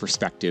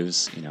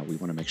perspectives. We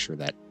want to make sure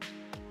that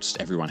just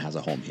everyone has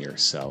a home here.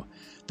 So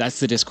that's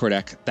the Discord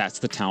deck. That's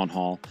the town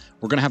hall.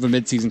 We're going to have a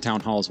mid-season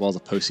town hall as well as a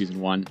postseason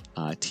one.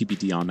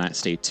 TBD on that.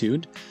 Stay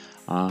tuned.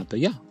 But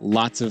yeah,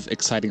 lots of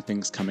exciting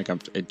things coming up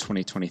in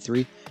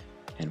 2023,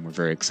 and we're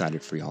very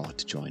excited for y'all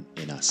to join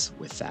in us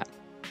with that.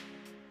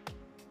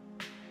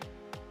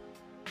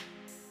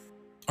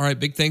 All right,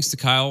 big thanks to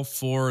Kyle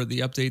for the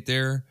update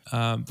there.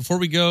 Before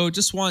we go,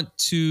 just want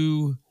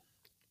to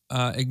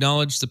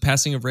acknowledge the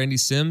passing of Randy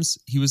Sims.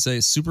 He was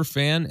a super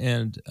fan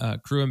and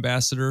Crew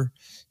ambassador.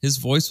 His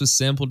voice was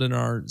sampled in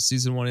our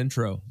season 1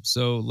 intro.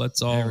 So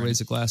let's all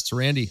raise a glass to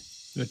Randy.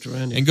 Good to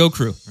Randy. And go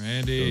Crew.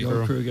 Randy.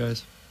 Go Crew,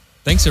 guys.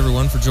 Thanks,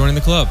 everyone, for joining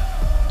the club.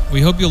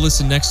 We hope you'll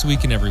listen next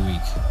week and every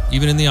week,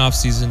 even in the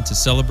off-season, to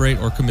celebrate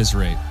or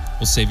commiserate.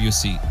 We'll save you a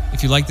seat.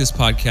 If you like this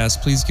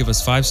podcast, please give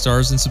us 5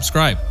 stars and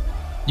subscribe.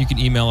 You can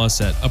email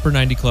us at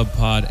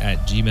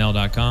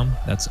upper90clubpod@gmail.com.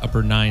 That's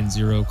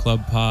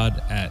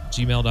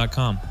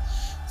upper90clubpod@gmail.com.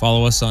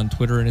 Follow us on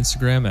Twitter and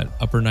Instagram at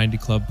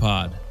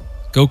upper90clubpod.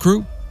 Go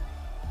Crew!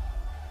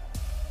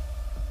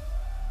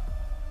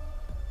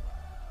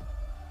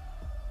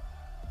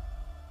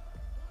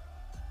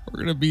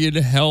 We're going to be in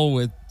hell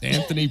with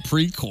Anthony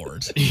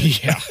Precourt.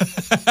 Yeah.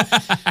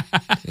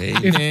 Hey,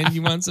 man,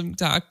 you want some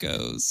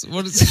tacos?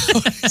 What is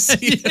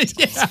he?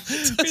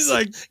 He's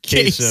like queso.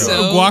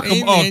 Queso. Guacamole.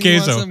 Hey, man, queso. You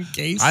want some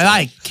queso? I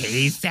like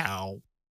queso.